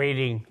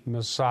 awaiting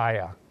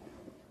Messiah.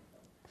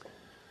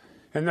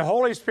 And the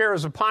Holy Spirit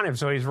was upon him.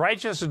 So he's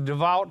righteous and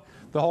devout.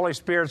 The Holy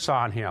Spirit's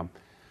on him.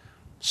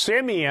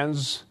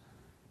 Simeon's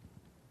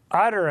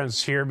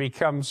utterance here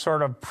becomes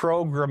sort of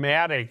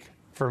programmatic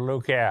for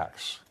Luke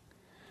Acts.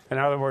 In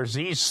other words,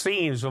 these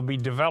themes will be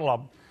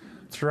developed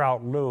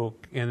throughout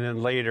Luke and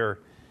then later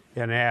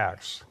in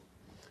Acts.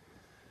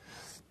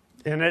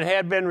 And it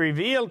had been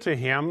revealed to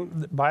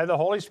him by the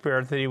Holy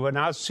Spirit that he would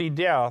not see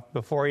death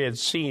before he had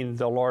seen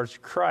the Lord's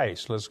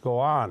Christ. Let's go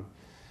on.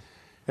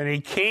 And he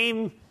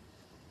came,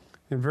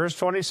 in verse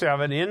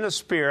 27, in the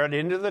Spirit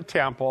into the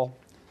temple.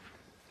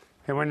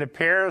 And when the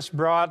parents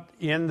brought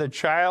in the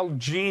child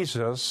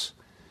Jesus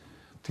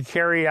to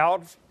carry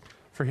out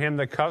for him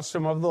the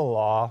custom of the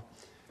law,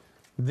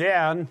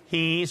 then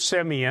he,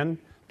 Simeon,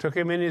 took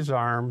him in his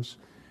arms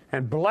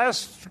and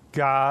blessed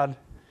God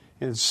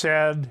and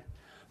said,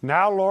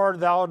 Now,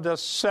 Lord, thou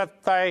dost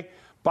set thy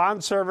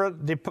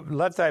bondservant,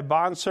 let thy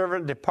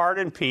bondservant depart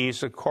in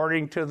peace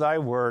according to thy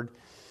word,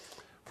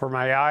 for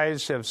my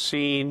eyes have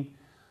seen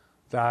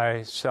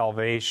thy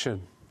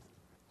salvation.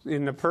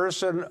 In the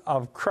person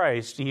of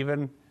Christ,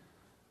 even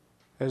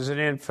as an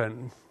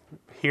infant,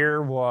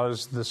 here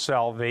was the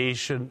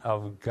salvation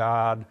of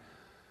God,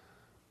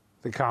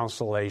 the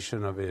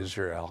consolation of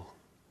Israel.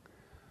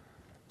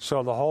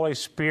 So the Holy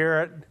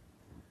Spirit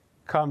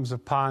comes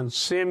upon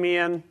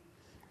Simeon.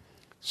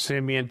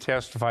 Simeon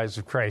testifies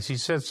of Christ. He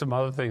said some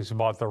other things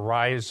about the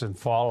rise and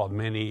fall of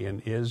many in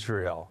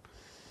Israel.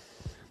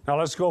 Now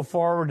let's go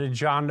forward to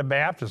John the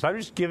Baptist. I'm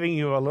just giving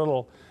you a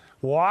little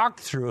walk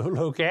through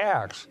Luke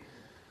Acts.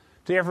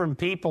 Different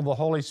people the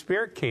Holy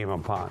Spirit came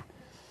upon.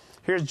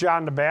 Here's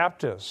John the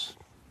Baptist,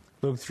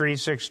 Luke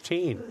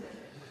 3:16.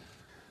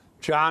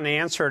 John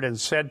answered and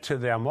said to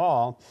them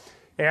all,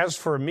 As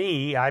for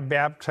me, I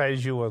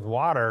baptize you with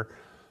water,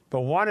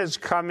 but one is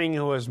coming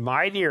who is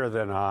mightier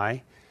than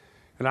I,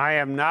 and I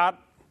am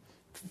not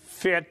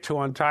fit to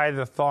untie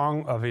the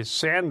thong of his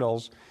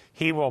sandals.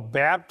 He will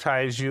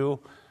baptize you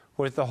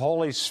with the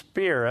Holy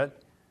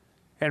Spirit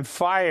and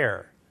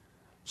fire.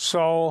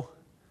 So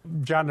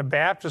John the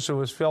Baptist, who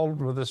was filled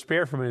with the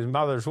Spirit from his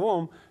mother's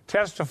womb,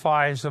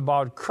 testifies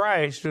about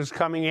Christ who's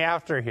coming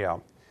after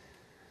him.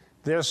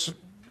 This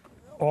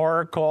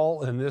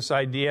oracle and this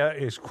idea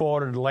is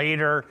quoted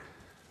later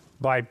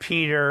by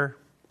Peter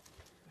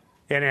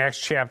in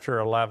Acts chapter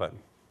 11.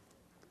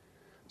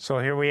 So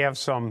here we have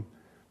some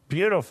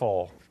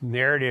beautiful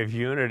narrative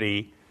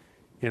unity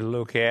in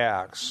Luke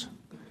Acts.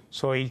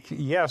 So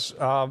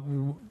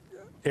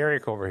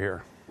Eric over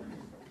here.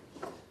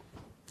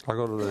 I'll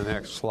go to the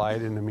next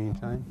slide in the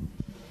meantime.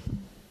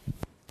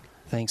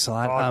 Thanks a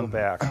lot. I'll go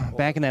back.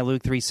 Back in that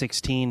Luke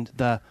 3:16,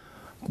 the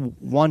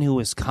one who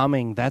is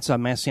coming, that's a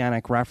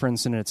messianic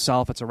reference in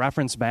itself. It's a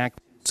reference back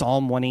to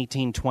Psalm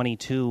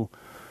 118:22,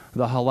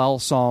 the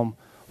Hallel Psalm,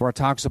 where it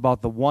talks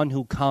about the one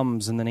who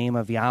comes in the name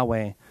of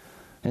Yahweh.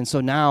 And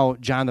so now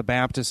John the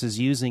Baptist is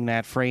using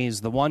that phrase,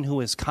 the one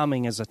who is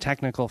coming, as a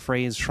technical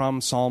phrase from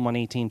Psalm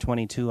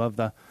 118:22 of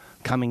the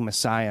coming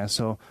Messiah.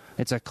 So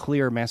it's a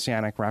clear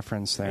messianic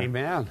reference there.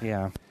 Amen.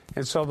 Yeah.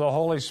 And so the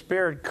Holy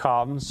Spirit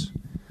comes.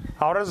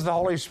 How does the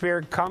Holy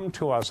Spirit come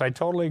to us? I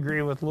totally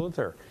agree with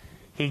Luther.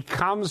 He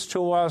comes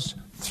to us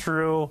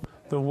through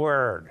the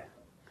Word.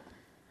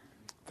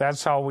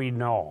 That's how we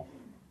know.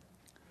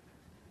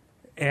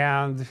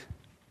 And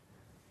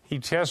he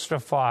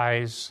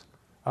testifies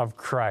of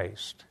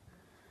Christ.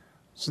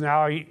 So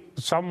now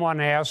someone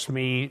asked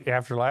me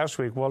after last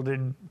week, well,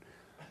 did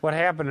what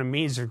happened to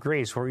means of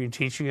grace? Were you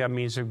teaching on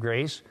means of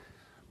grace?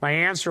 My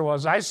answer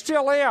was, I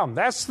still am.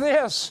 That's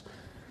this.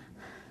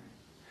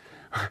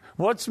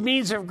 What's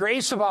means of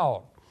grace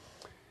about?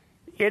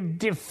 It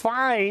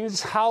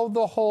defines how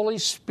the Holy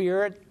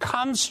Spirit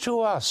comes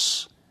to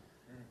us.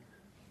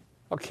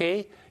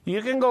 Okay?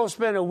 You can go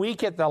spend a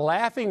week at the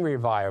Laughing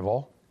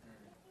Revival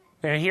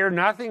and hear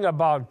nothing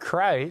about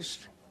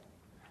Christ.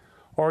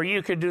 Or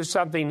you could do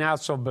something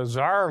not so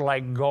bizarre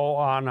like go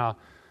on a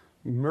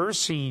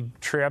mercy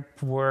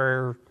trip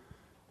where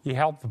you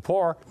help the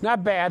poor. Not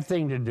a bad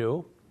thing to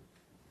do.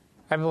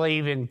 I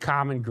believe in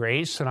common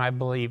grace and I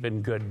believe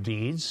in good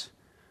deeds.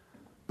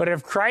 But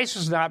if Christ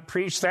is not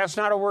preached, that's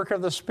not a work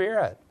of the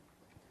Spirit.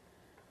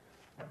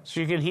 So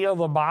you can heal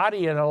the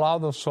body and allow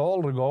the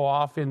soul to go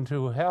off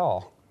into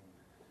hell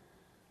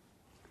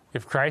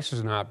if Christ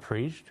is not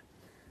preached.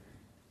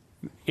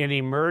 In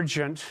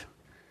Emergent,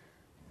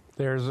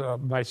 there's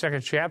my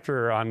second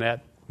chapter on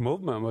that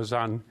movement was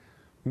on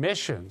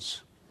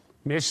missions.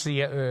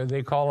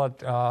 They call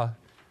it, what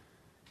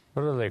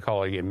do they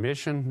call it again?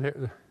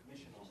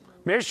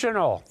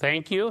 Missional.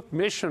 Thank you.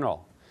 Missional.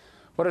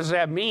 What does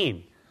that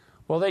mean?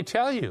 Well, they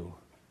tell you.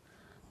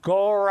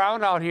 Go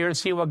around out here and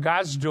see what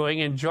God's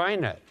doing and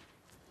join it.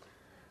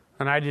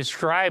 And I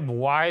describe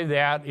why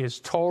that is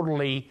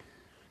totally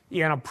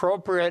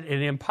inappropriate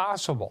and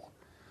impossible.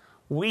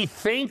 We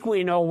think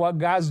we know what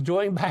God's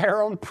doing by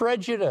our own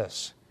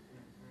prejudice.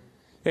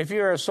 If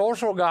you're a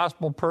social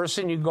gospel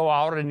person, you go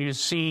out and you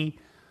see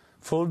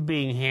food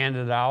being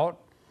handed out.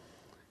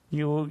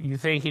 You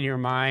think in your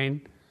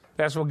mind,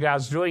 that's what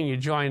God's doing, you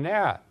join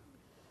that.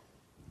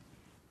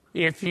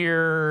 If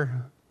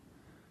you're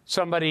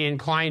somebody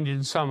inclined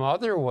in some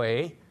other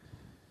way,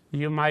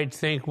 you might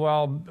think,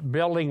 well,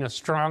 building a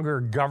stronger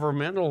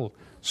governmental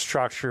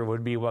structure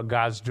would be what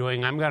God's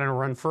doing. I'm going to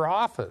run for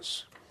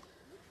office.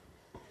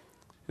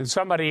 And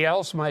somebody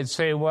else might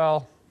say,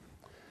 well,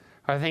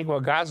 I think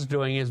what God's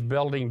doing is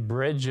building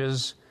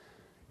bridges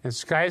and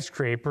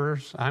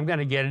skyscrapers. I'm going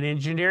to get an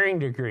engineering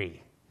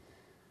degree.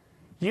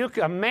 You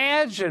can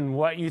imagine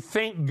what you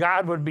think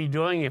God would be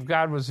doing if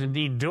God was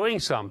indeed doing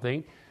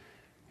something,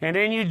 and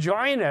then you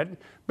join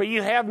it, but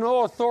you have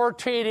no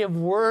authoritative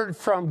word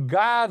from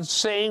God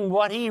saying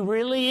what he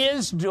really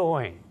is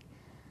doing.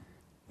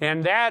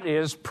 And that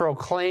is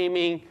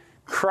proclaiming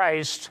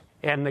Christ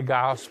and the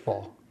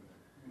gospel.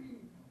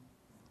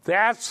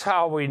 That's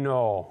how we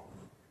know.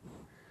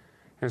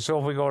 And so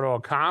if we go to a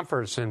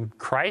conference and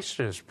Christ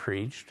is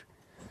preached,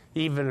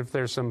 even if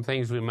there's some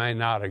things we might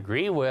not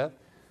agree with,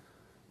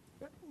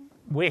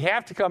 we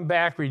have to come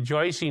back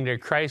rejoicing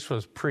that Christ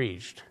was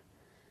preached.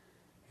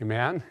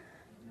 Amen?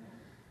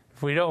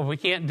 If we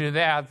can't do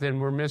that, then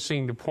we're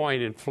missing the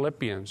point in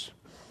Philippians.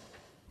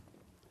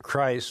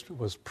 Christ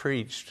was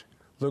preached.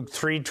 Luke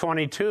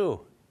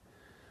 3:22.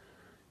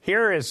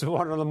 Here is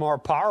one of the more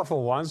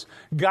powerful ones.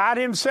 God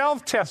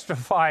himself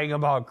testifying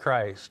about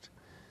Christ.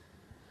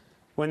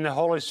 When the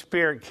Holy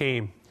Spirit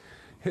came,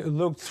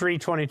 Luke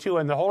 3:22,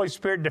 and the Holy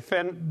Spirit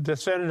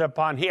descended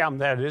upon him,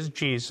 that is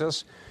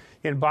Jesus,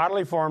 in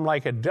bodily form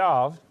like a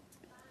dove,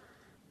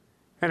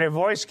 and a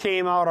voice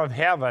came out of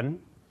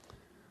heaven,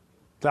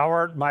 thou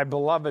art my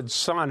beloved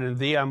Son, in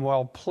thee I'm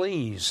well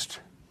pleased.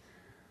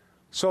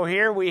 So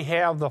here we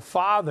have the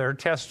Father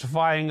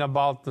testifying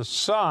about the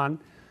Son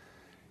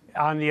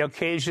on the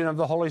occasion of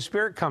the Holy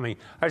Spirit coming.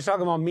 I was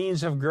talking about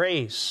means of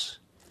grace.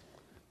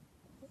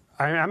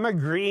 I'm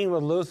agreeing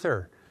with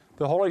Luther.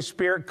 The Holy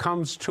Spirit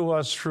comes to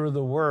us through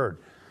the Word.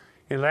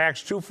 In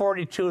Acts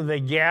 2:42, they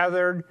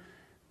gathered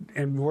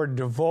and were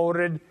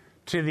devoted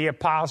to the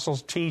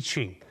apostles'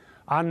 teaching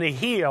on the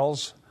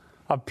heels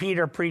of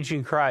Peter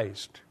preaching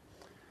Christ.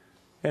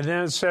 And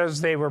then it says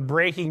they were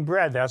breaking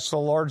bread. That's the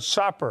Lord's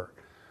Supper,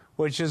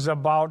 which is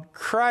about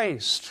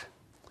Christ.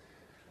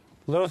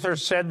 Luther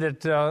said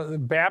that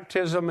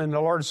baptism and the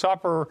Lord's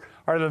Supper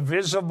are the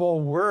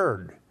visible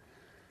word.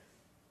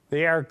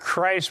 They are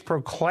Christ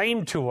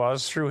proclaimed to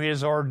us through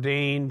his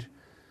ordained,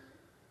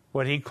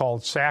 what he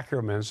called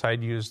sacraments.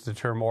 I'd use the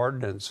term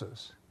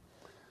ordinances.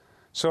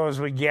 So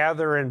as we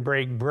gather and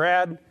break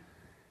bread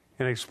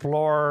and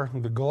explore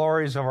the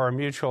glories of our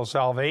mutual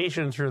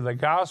salvation through the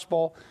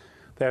gospel,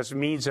 that's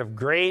means of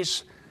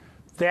grace,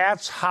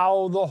 that's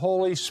how the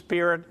Holy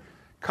Spirit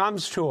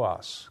comes to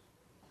us.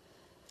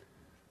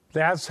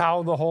 That's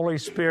how the Holy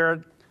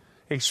Spirit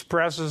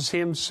expresses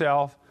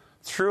himself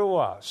through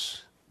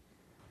us.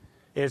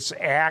 It's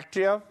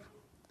active,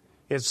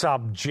 it's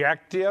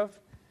objective,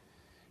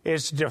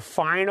 it's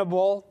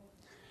definable,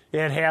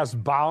 it has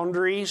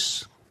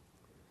boundaries,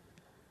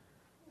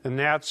 and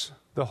that's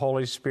the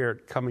Holy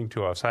Spirit coming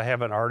to us. I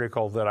have an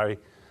article that I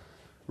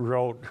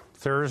wrote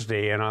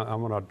Thursday, and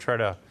I'm going to try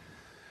to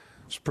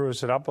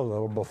spruce it up a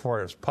little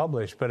before it's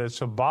published, but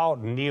it's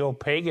about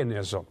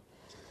neo-paganism.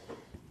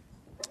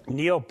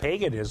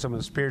 Neo-paganism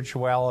is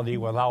spirituality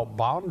without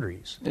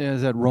boundaries.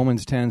 Is that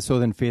Romans 10, so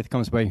then faith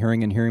comes by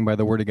hearing and hearing by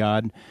the Word of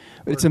God.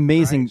 It's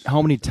amazing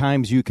how many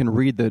times you can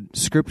read the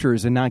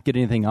Scriptures and not get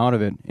anything out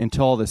of it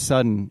until all of a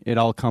sudden it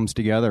all comes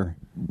together.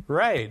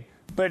 Right.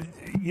 But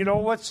you know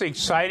what's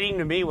exciting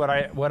to me, what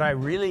I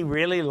really,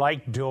 really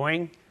like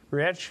doing,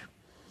 Rich?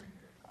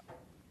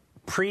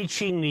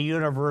 Preaching the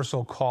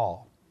universal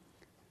call.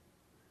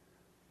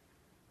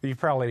 You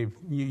probably,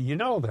 you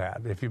know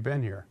that if you've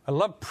been here. I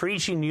love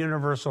preaching the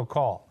universal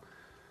call.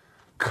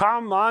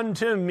 Come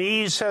unto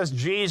me, says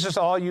Jesus,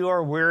 all you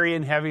are weary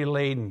and heavy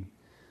laden.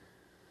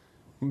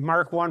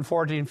 Mark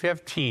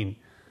 1:14-15.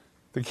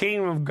 The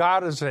kingdom of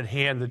God is at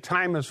hand. The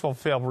time is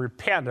fulfilled.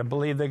 Repent and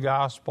believe the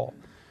gospel.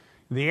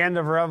 The end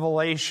of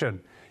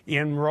Revelation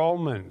in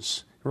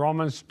Romans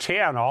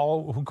 10,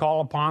 all who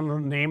call upon the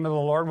name of the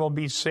Lord will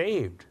be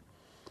saved.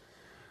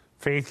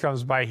 Faith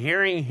comes by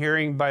hearing,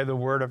 hearing by the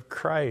word of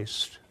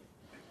Christ.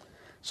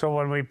 So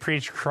when we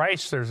preach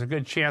Christ, there's a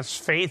good chance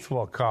faith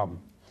will come.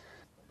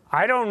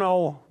 I don't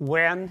know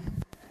when.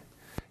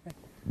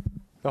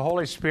 The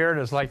Holy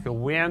Spirit is like the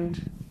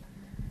wind,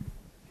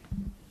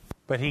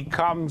 but he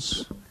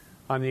comes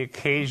on the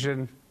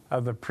occasion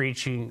of the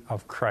preaching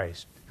of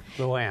Christ.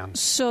 Luann.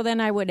 So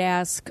then I would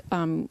ask,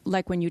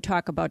 like when you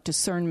talk about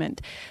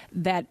discernment,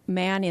 that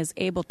man is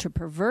able to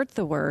pervert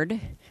the word,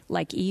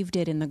 like Eve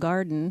did in the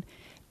garden,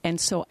 and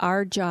so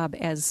our job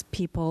as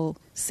people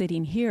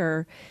sitting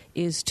here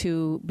is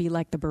to be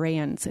like the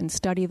Bereans and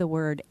study the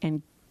word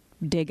and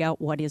dig out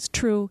what is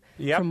true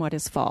from what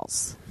is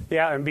false.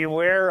 Yeah, and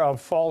beware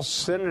of false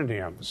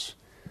synonyms.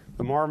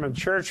 The Mormon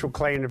Church will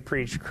claim to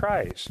preach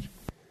Christ,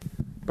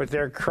 but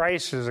their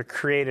Christ is a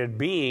created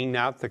being,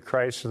 not the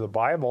Christ of the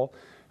Bible,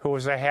 who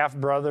was a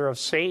half-brother of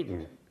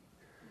Satan.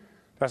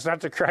 That's not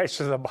the Christ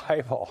of the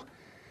Bible.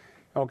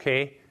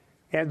 Okay?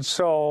 And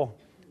so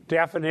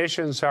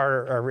definitions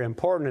are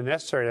important and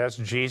necessary. That's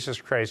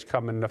Jesus Christ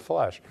come in the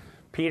flesh.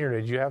 Peter,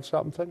 did you have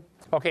something?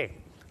 Okay,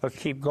 let's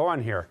keep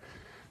going here.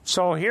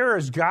 So here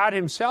is God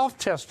himself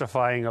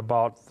testifying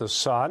about the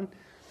Son.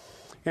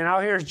 And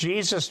now here's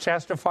Jesus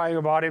testifying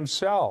about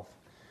himself.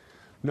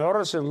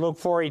 Notice in Luke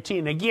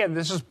 4:18, again,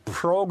 this is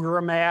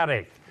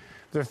programmatic.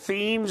 The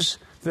themes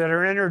that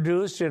are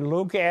introduced in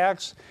Luke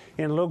Acts,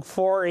 in Luke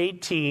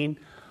 4:18,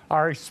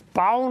 are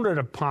expounded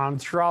upon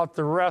throughout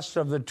the rest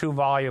of the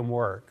 2-volume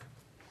work.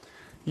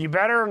 You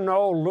better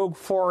know Luke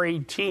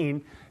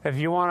 4:18 if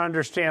you want to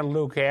understand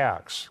Luke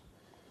Acts.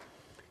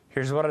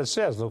 Here's what it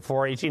says, Luke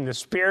 4:18, the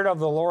Spirit of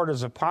the Lord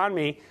is upon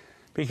me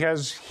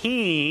because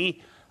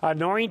he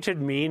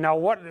anointed me. Now,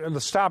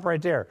 let's stop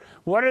right there.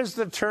 What does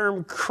the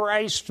term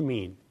Christ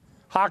mean?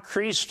 Ha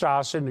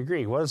Christos in the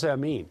Greek. What does that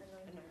mean?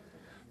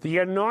 The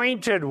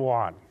anointed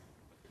one.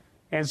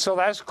 And so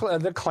that's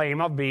the claim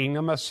of being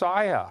a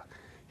Messiah.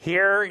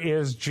 Here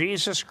is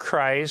Jesus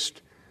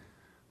Christ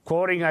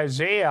quoting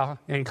Isaiah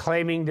and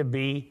claiming to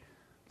be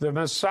the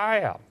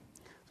Messiah.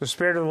 The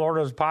Spirit of the Lord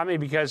is upon me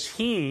because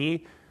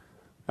he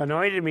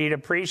anointed me to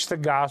preach the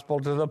gospel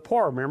to the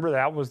poor. Remember,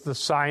 that was the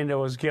sign that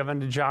was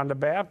given to John the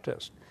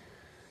Baptist.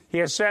 He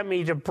has sent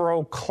me to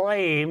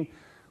proclaim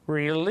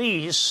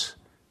release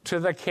to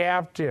the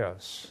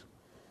captives.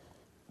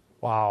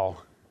 Wow.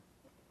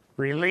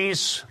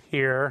 Release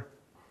here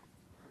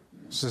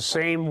is the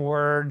same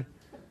word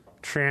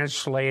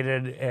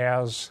translated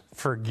as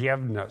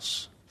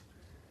forgiveness.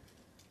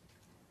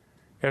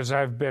 As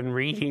I've been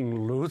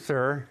reading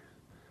Luther,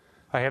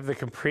 I have the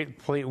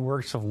complete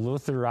works of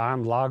Luther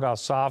on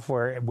Logos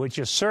software, which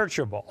is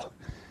searchable.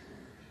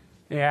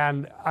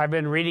 And I've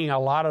been reading a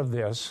lot of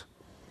this.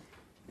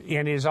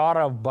 In his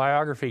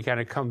autobiography kind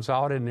of comes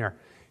out in there.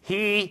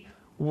 He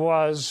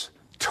was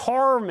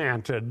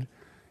tormented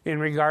in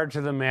regard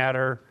to the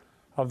matter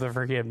of the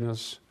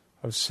forgiveness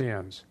of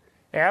sins.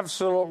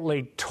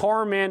 Absolutely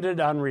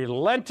tormented,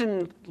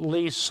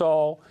 unrelentingly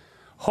so,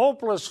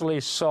 hopelessly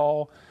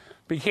so.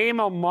 Became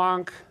a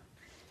monk,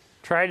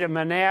 tried a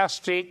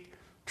monastic,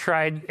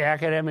 tried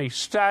academic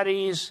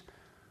studies,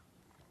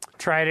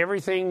 tried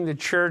everything the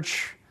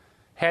church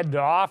had to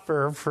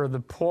offer for the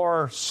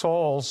poor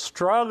souls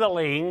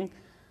struggling,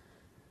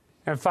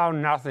 and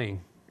found nothing.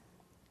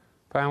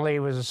 Finally, he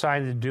was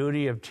assigned the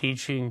duty of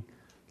teaching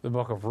the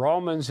book of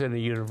Romans in a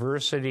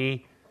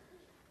university,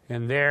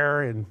 and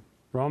there in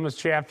Romans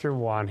chapter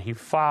 1, he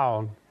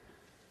found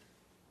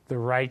the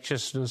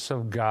righteousness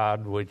of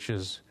God, which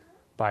is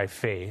by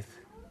faith.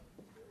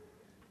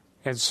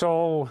 And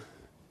so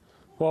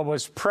what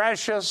was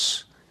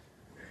precious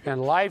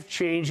and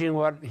life-changing,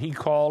 what he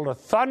called a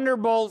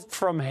thunderbolt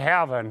from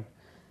heaven,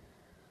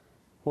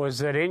 was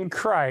that in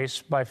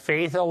Christ, by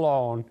faith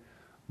alone,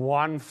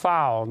 one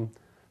found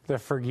the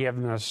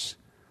forgiveness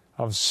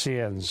of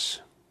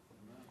sins.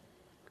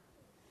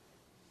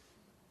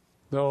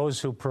 Those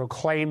who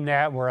proclaimed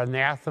that were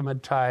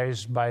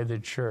anathematized by the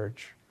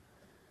church.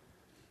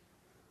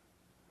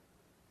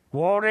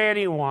 Woe to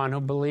anyone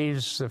who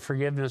believes the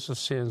forgiveness of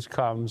sins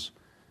comes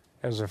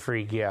as a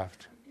free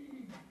gift.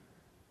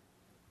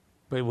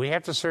 But we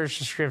have to search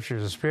the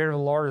Scriptures. The Spirit of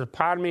the Lord is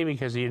upon me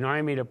because he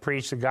anointed me to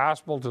preach the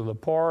gospel to the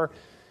poor.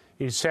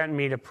 He sent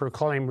me to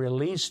proclaim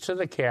release to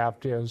the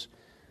captives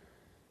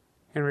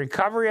and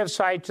recovery of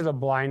sight to the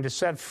blind, to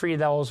set free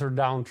those who are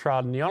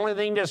downtrodden. The only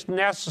thing that's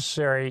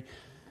necessary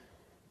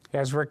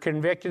as we're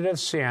convicted of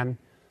sin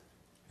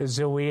is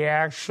that we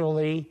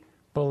actually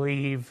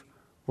believe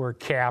we're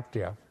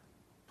captive.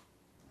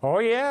 Oh,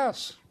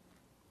 yes.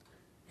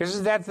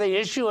 Isn't that the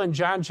issue in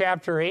John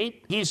chapter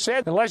 8? He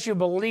said, unless you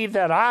believe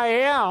that I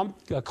am,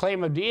 a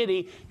claim of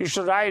deity, you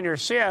shall die in your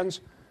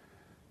sins.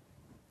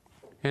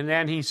 And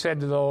then he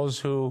said to those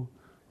who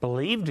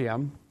believed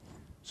him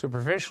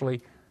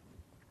superficially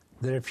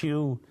that if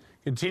you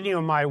continue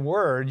in my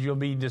word, you'll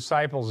be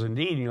disciples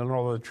indeed, and you'll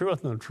know the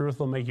truth, and the truth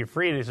will make you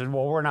free. And he said,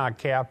 well, we're not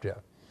captive.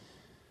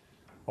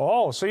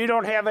 Oh, so you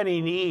don't have any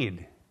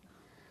need.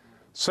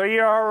 So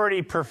you're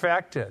already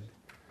perfected.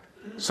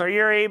 So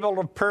you're able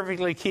to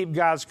perfectly keep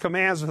God's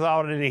commands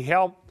without any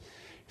help.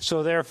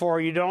 So therefore,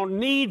 you don't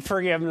need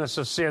forgiveness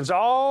of sins.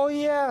 Oh,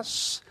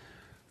 yes.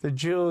 The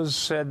Jews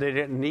said they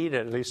didn't need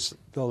it, at least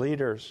the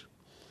leaders.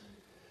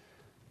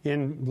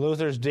 In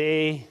Luther's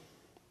day,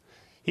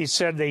 he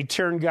said they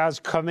turned God's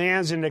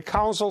commands into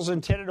counsels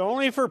intended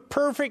only for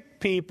perfect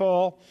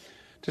people,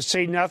 to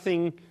say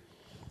nothing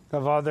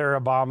of other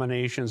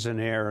abominations and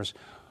errors.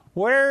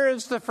 Where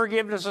is the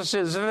forgiveness of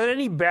sins? Is it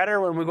any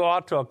better when we go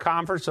out to a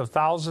conference of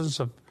thousands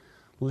of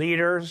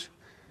leaders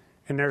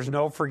and there's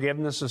no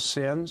forgiveness of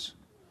sins?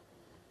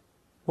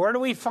 Where do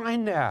we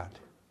find that?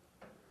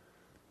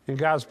 In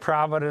God's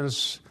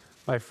providence,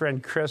 my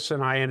friend Chris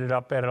and I ended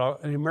up at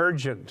an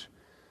emergent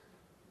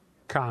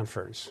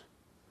conference.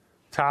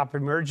 Top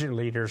emergent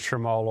leaders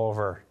from all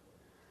over,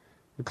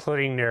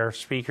 including their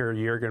speaker,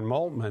 Jürgen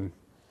Moltmann.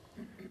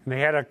 And they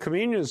had a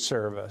communion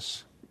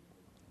service.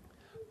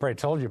 I probably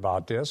told you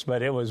about this,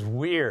 but it was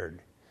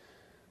weird.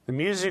 The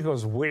music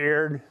was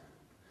weird.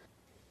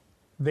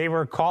 They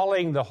were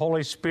calling the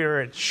Holy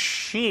Spirit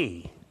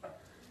she.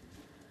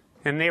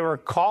 And they were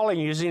calling,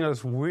 using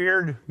this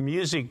weird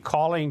music,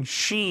 calling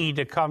she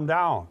to come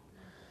down.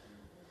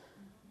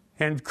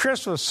 And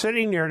Chris was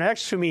sitting there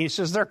next to me. He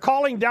says, they're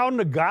calling down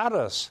the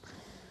goddess.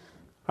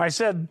 I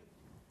said,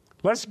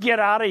 let's get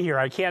out of here.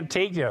 I can't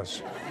take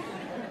this.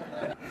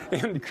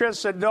 And Chris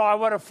said, no, I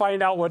want to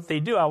find out what they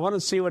do. I want to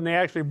see when they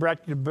actually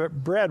break the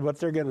bread, what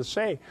they're going to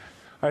say.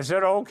 I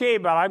said, okay,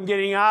 but I'm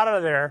getting out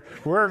of there.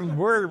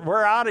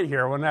 We're out of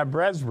here when that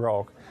bread's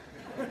broke.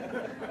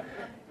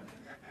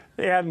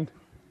 And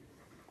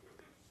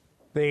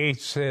they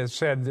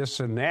said this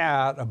and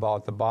that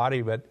about the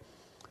body, but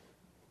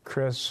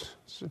Chris,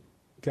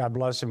 God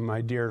bless him,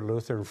 my dear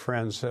Lutheran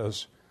friend,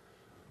 says,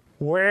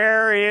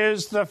 where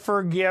is the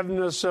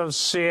forgiveness of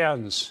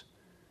sins?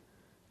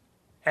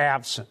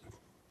 Absent.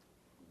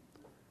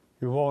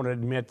 You won't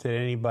admit that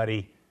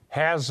anybody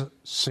has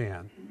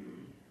sin.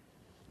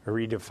 Or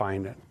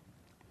redefine it.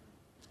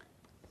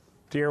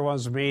 Dear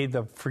ones, may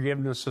the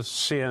forgiveness of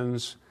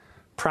sins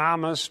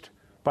promised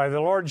by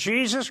the Lord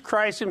Jesus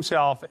Christ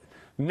himself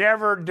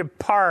never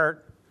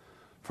depart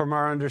from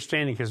our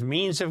understanding, because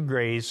means of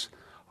grace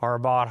are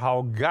about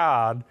how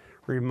God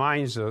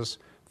reminds us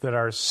that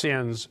our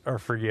sins are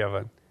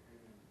forgiven.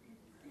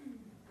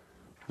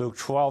 Luke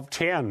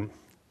 12:10,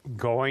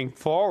 going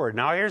forward.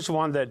 Now here's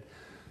one that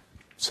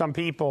some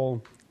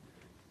people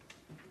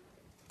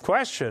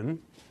question.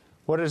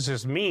 What does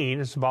this mean?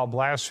 It's about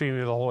blasphemy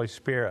of the Holy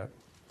Spirit.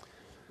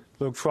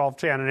 Luke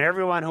 12:10, and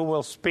everyone who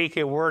will speak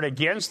a word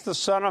against the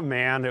Son of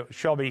Man, it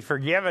shall be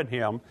forgiven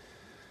him.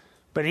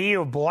 But he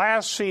who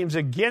blasphemes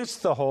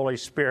against the Holy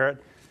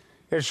Spirit,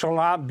 it shall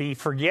not be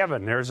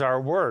forgiven. There's our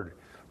word.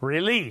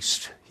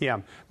 Released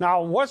him.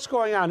 Now, what's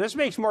going on? This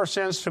makes more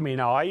sense to me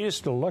now. I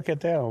used to look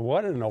at that and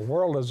what in the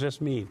world does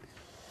this mean?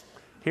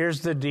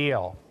 Here's the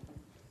deal.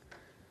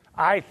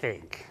 I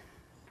think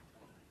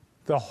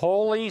the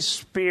Holy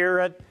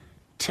Spirit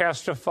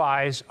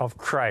testifies of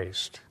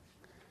Christ.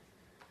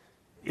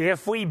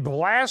 If we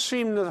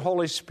blaspheme the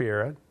Holy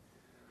Spirit,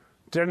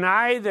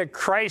 deny that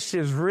Christ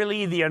is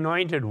really the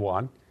anointed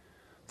one,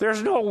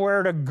 there's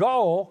nowhere to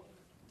go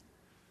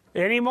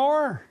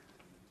anymore.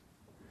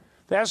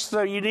 That's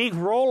the unique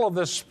role of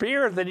the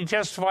Spirit, that he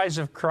testifies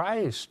of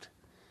Christ.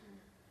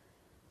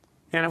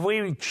 And if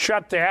we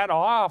shut that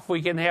off,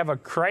 we can have a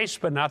Christ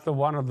but not the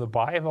one of the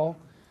Bible.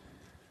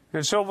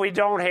 And so if we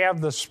don't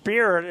have the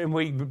Spirit and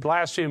we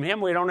blaspheme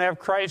him, we don't have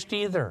Christ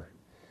either.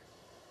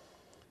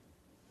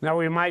 Now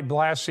we might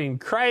blaspheme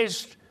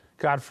Christ,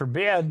 God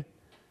forbid,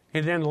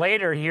 and then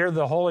later hear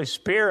the Holy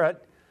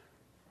Spirit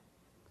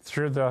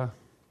through the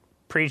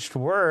preached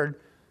word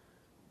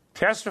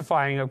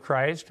testifying of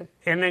Christ,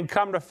 and then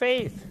come to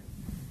faith.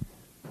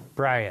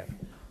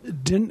 Brian.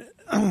 Didn't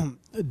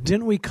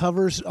we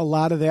cover a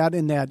lot of that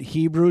in that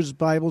Hebrews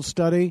Bible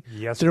study?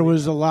 Yes. There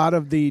was a lot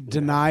of the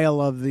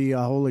denial of the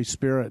Holy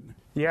Spirit.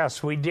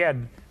 Yes, we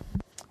did.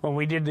 When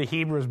we did the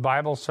Hebrews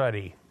Bible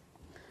study.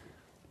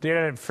 Did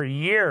it for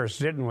years,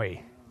 didn't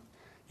we?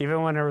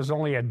 Even when there was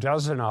only a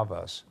dozen of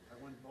us.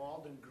 I went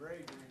bald and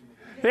gray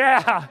during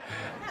Yeah.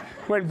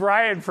 When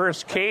Brian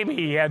first came,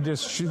 he had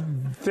this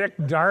thick,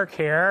 dark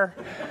hair.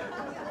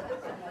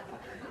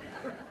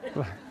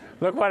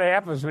 Look what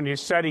happens when you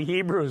study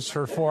Hebrews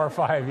for 4 or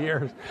 5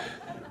 years.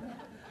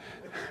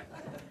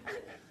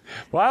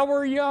 While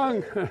we're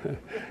young.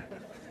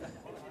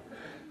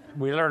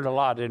 We learned a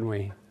lot, didn't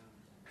we?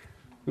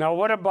 Now,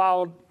 what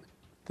about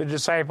the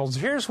disciples.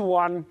 Here's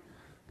one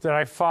that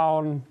I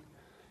found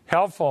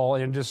helpful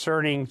in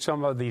discerning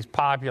some of these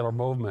popular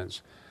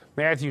movements.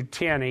 Matthew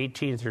 10,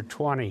 18 through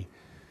 20.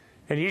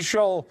 And you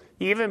shall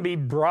even be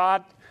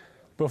brought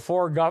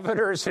before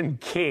governors and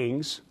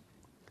kings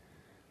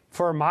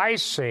for my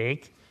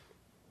sake,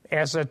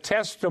 as a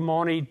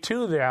testimony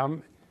to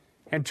them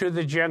and to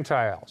the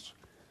Gentiles.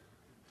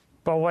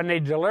 But when they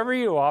deliver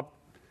you up,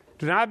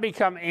 do not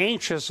become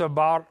anxious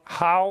about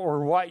how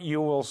or what you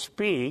will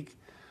speak,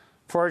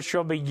 for it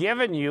shall be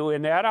given you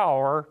in that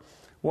hour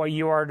what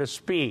you are to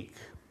speak.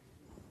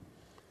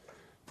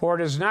 For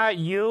it is not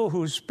you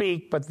who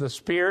speak, but the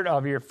Spirit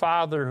of your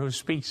Father who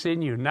speaks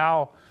in you.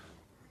 Now,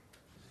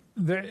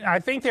 I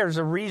think there's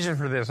a reason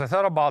for this. I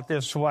thought about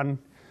this when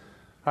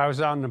I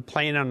was on the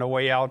plane on the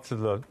way out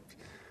to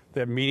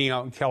that meeting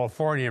out in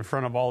California in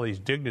front of all these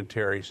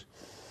dignitaries.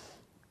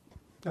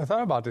 I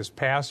thought about this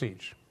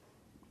passage.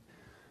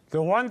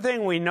 The one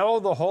thing we know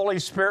the Holy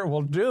Spirit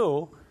will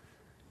do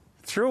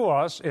through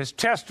us is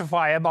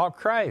testify about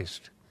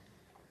Christ.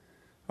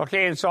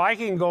 Okay, and so I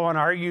can go and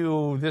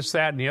argue this,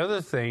 that, and the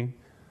other thing,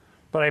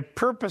 but I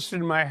purposed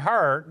in my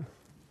heart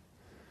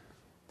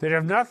that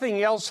if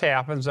nothing else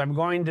happens, I'm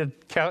going to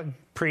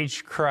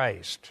preach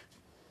Christ.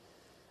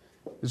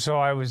 So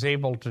I was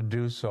able to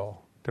do so,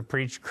 to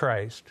preach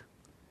Christ.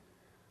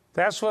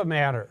 That's what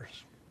matters.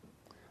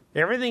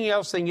 Everything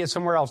else they can get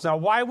somewhere else. Now,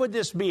 why would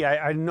this be?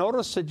 I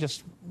noticed that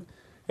just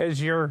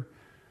as you're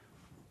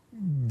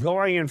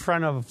going in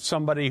front of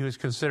somebody who's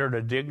considered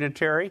a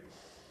dignitary,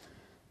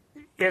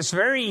 it's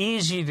very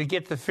easy to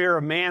get the fear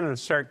of man and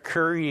start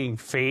currying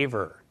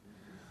favor.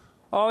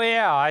 Oh,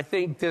 yeah, I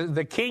think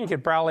the king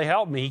could probably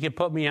help me. He could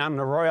put me on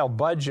the royal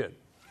budget.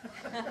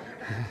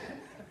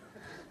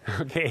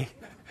 Okay.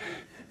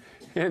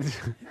 And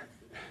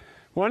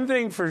one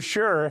thing for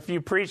sure, if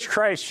you preach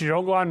Christ, you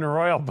don't go on the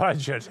royal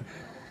budget.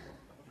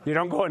 You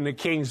don't go in the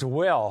king's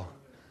will.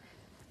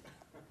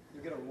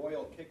 You get a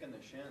royal kick in the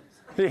shins.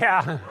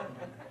 Yeah.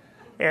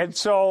 And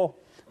so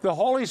the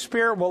Holy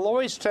Spirit will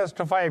always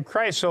testify of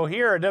Christ. So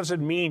here it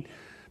doesn't mean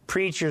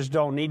preachers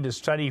don't need to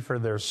study for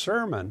their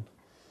sermon.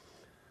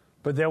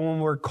 But then when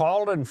we're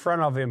called in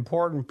front of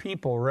important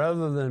people,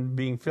 rather than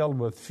being filled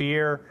with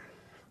fear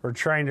or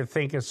trying to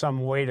think of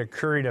some way to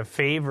curry the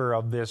favor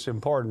of this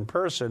important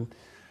person,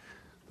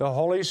 the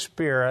Holy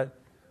Spirit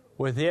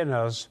within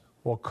us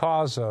will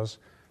cause us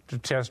to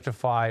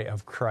testify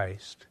of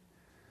Christ.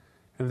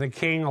 And the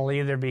king will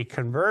either be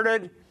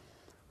converted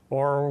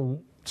or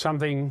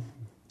something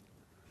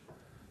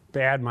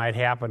bad might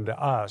happen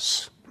to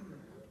us.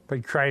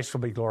 But Christ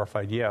will be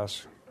glorified,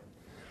 yes.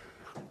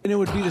 And it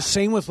would be the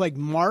same with like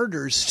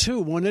martyrs too,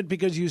 wouldn't it?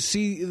 Because you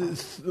see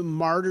the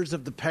martyrs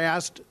of the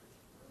past,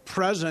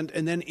 present,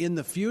 and then in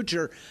the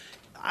future.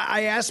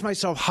 I ask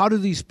myself, how do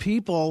these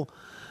people...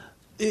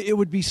 It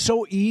would be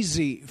so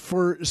easy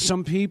for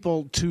some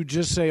people to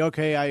just say,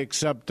 okay, I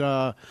accept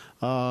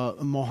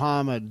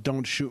Muhammad,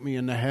 don't shoot me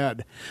in the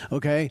head,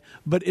 okay?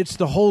 But it's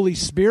the Holy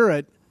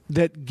Spirit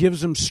that gives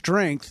them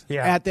strength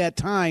at that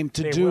time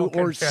to they do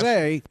or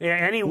say. Yeah,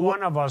 any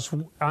one of us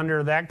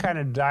under that kind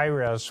of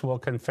duress will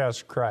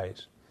confess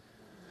Christ.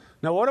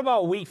 Now, what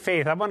about weak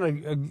faith? I'm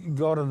going to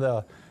go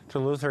to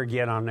Luther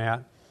again on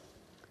that,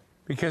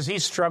 because he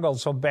struggled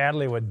so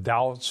badly with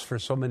doubts for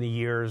so many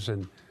years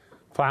and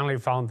finally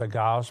found the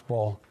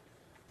gospel.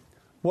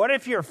 What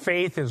if your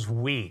faith is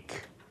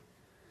weak?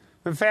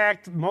 In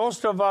fact,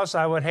 most of us,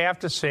 I would have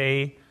to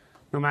say,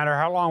 no matter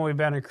how long we've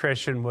been a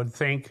Christian, would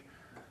think,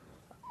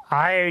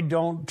 I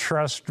don't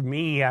trust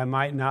me, I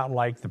might not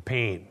like the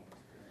pain.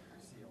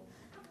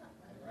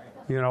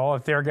 You know,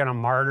 if they're going to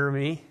martyr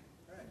me.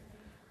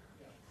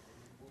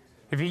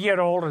 If you get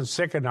old and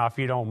sick enough,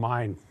 you don't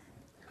mind.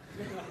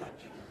 It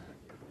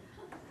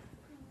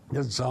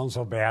doesn't sound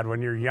so bad.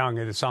 When you're young,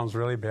 it sounds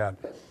really bad.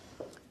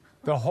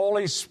 The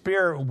Holy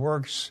Spirit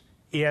works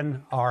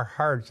in our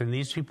hearts, and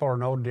these people are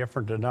no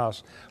different than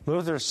us.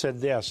 Luther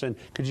said this, and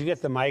could you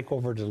get the mic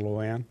over to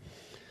Luann?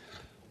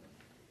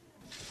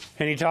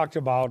 And he talked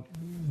about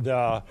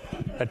the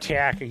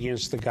attack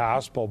against the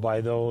gospel by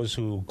those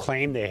who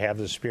claim they have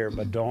the Spirit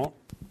but don't.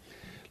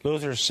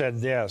 Luther said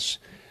this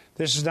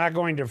is not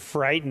going to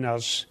frighten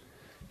us.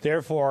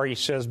 Therefore, he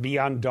says, be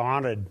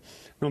undaunted.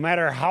 No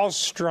matter how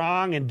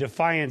strong and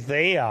defiant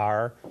they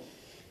are,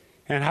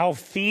 and how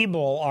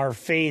feeble our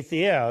faith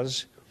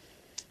is,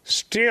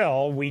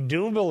 still we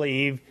do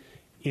believe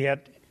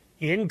it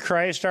in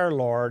Christ our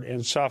Lord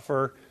and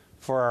suffer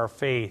for our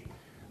faith.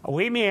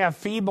 We may have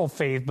feeble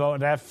faith, but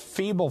that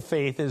feeble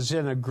faith is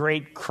in a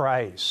great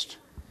Christ.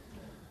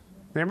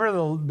 Remember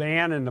the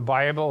man in the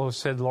Bible who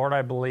said, Lord,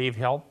 I believe,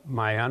 help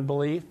my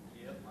unbelief?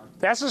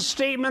 That's a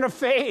statement of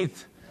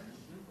faith.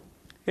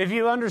 If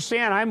you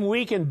understand, I'm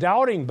weak and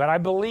doubting, but I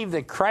believe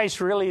that Christ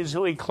really is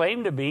who he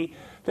claimed to be.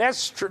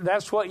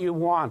 That's what you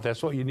want.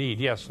 That's what you need.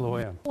 Yes,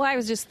 Luann. Well, I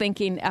was just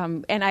thinking,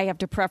 and I have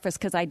to preface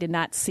because I did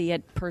not see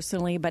it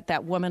personally, but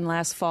that woman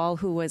last fall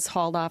who was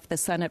hauled off the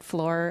Senate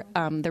floor,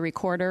 the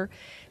recorder,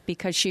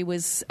 because she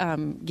was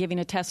giving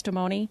a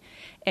testimony.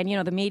 And, you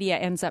know, the media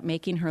ends up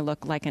making her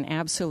look like an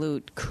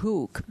absolute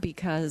kook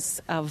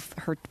because of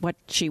what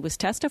she was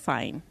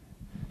testifying.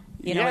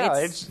 You know,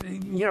 it's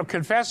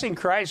confessing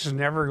Christ is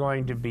never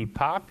going to be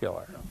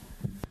popular.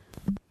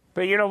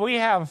 But, you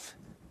know,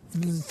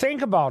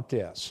 think about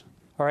this,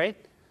 all right?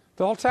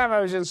 The whole time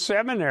I was in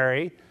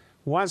seminary,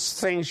 once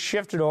things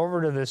shifted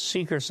over to the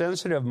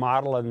seeker-sensitive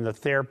model and the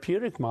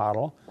therapeutic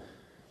model,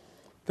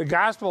 the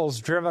gospel is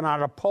driven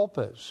out of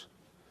pulpits.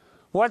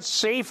 What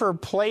safer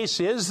place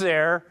is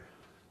there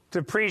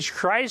to preach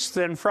Christ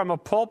than from a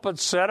pulpit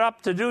set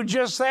up to do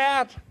just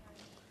that?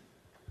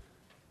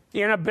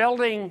 In a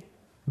building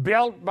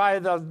built by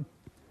the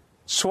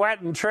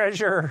sweat and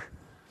treasure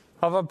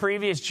of a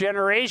previous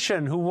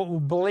generation who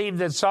believed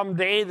that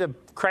someday the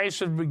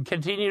Christ would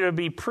continue to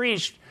be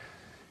preached,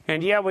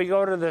 and yet we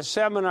go to the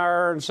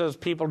seminar and says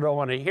people don't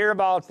want to hear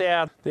about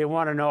that. They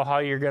want to know how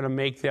you're going to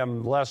make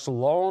them less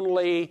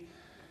lonely,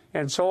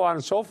 and so on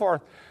and so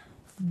forth.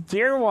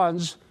 Dear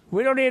ones,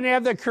 we don't even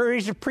have the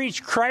courage to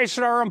preach Christ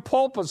in our own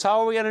pulpits.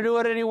 How are we going to do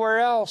it anywhere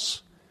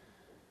else?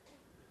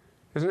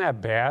 Isn't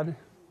that bad?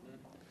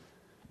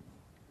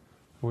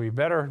 We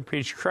better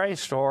preach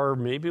Christ, or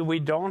maybe we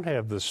don't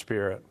have the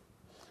Spirit.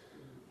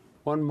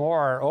 One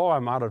more. Oh,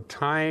 I'm out of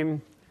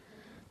time.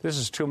 This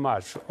is too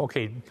much.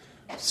 Okay,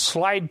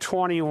 slide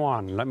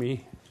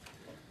 21.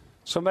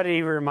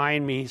 Somebody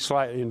remind me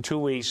in 2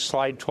 weeks,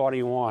 slide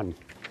 21.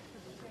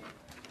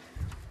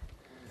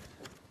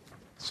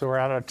 So we're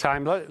out of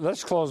time.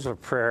 Let's close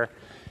with prayer.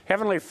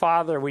 Heavenly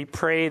Father, we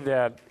pray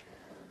that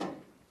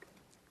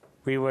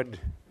we would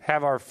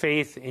have our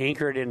faith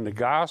anchored in the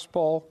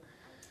gospel,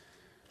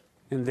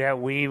 and that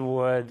we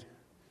would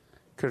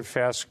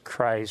confess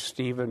Christ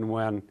even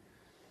when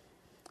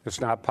it's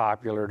not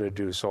popular to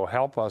do so.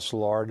 Help us,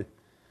 Lord.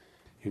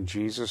 In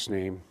Jesus'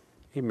 name,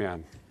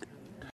 amen.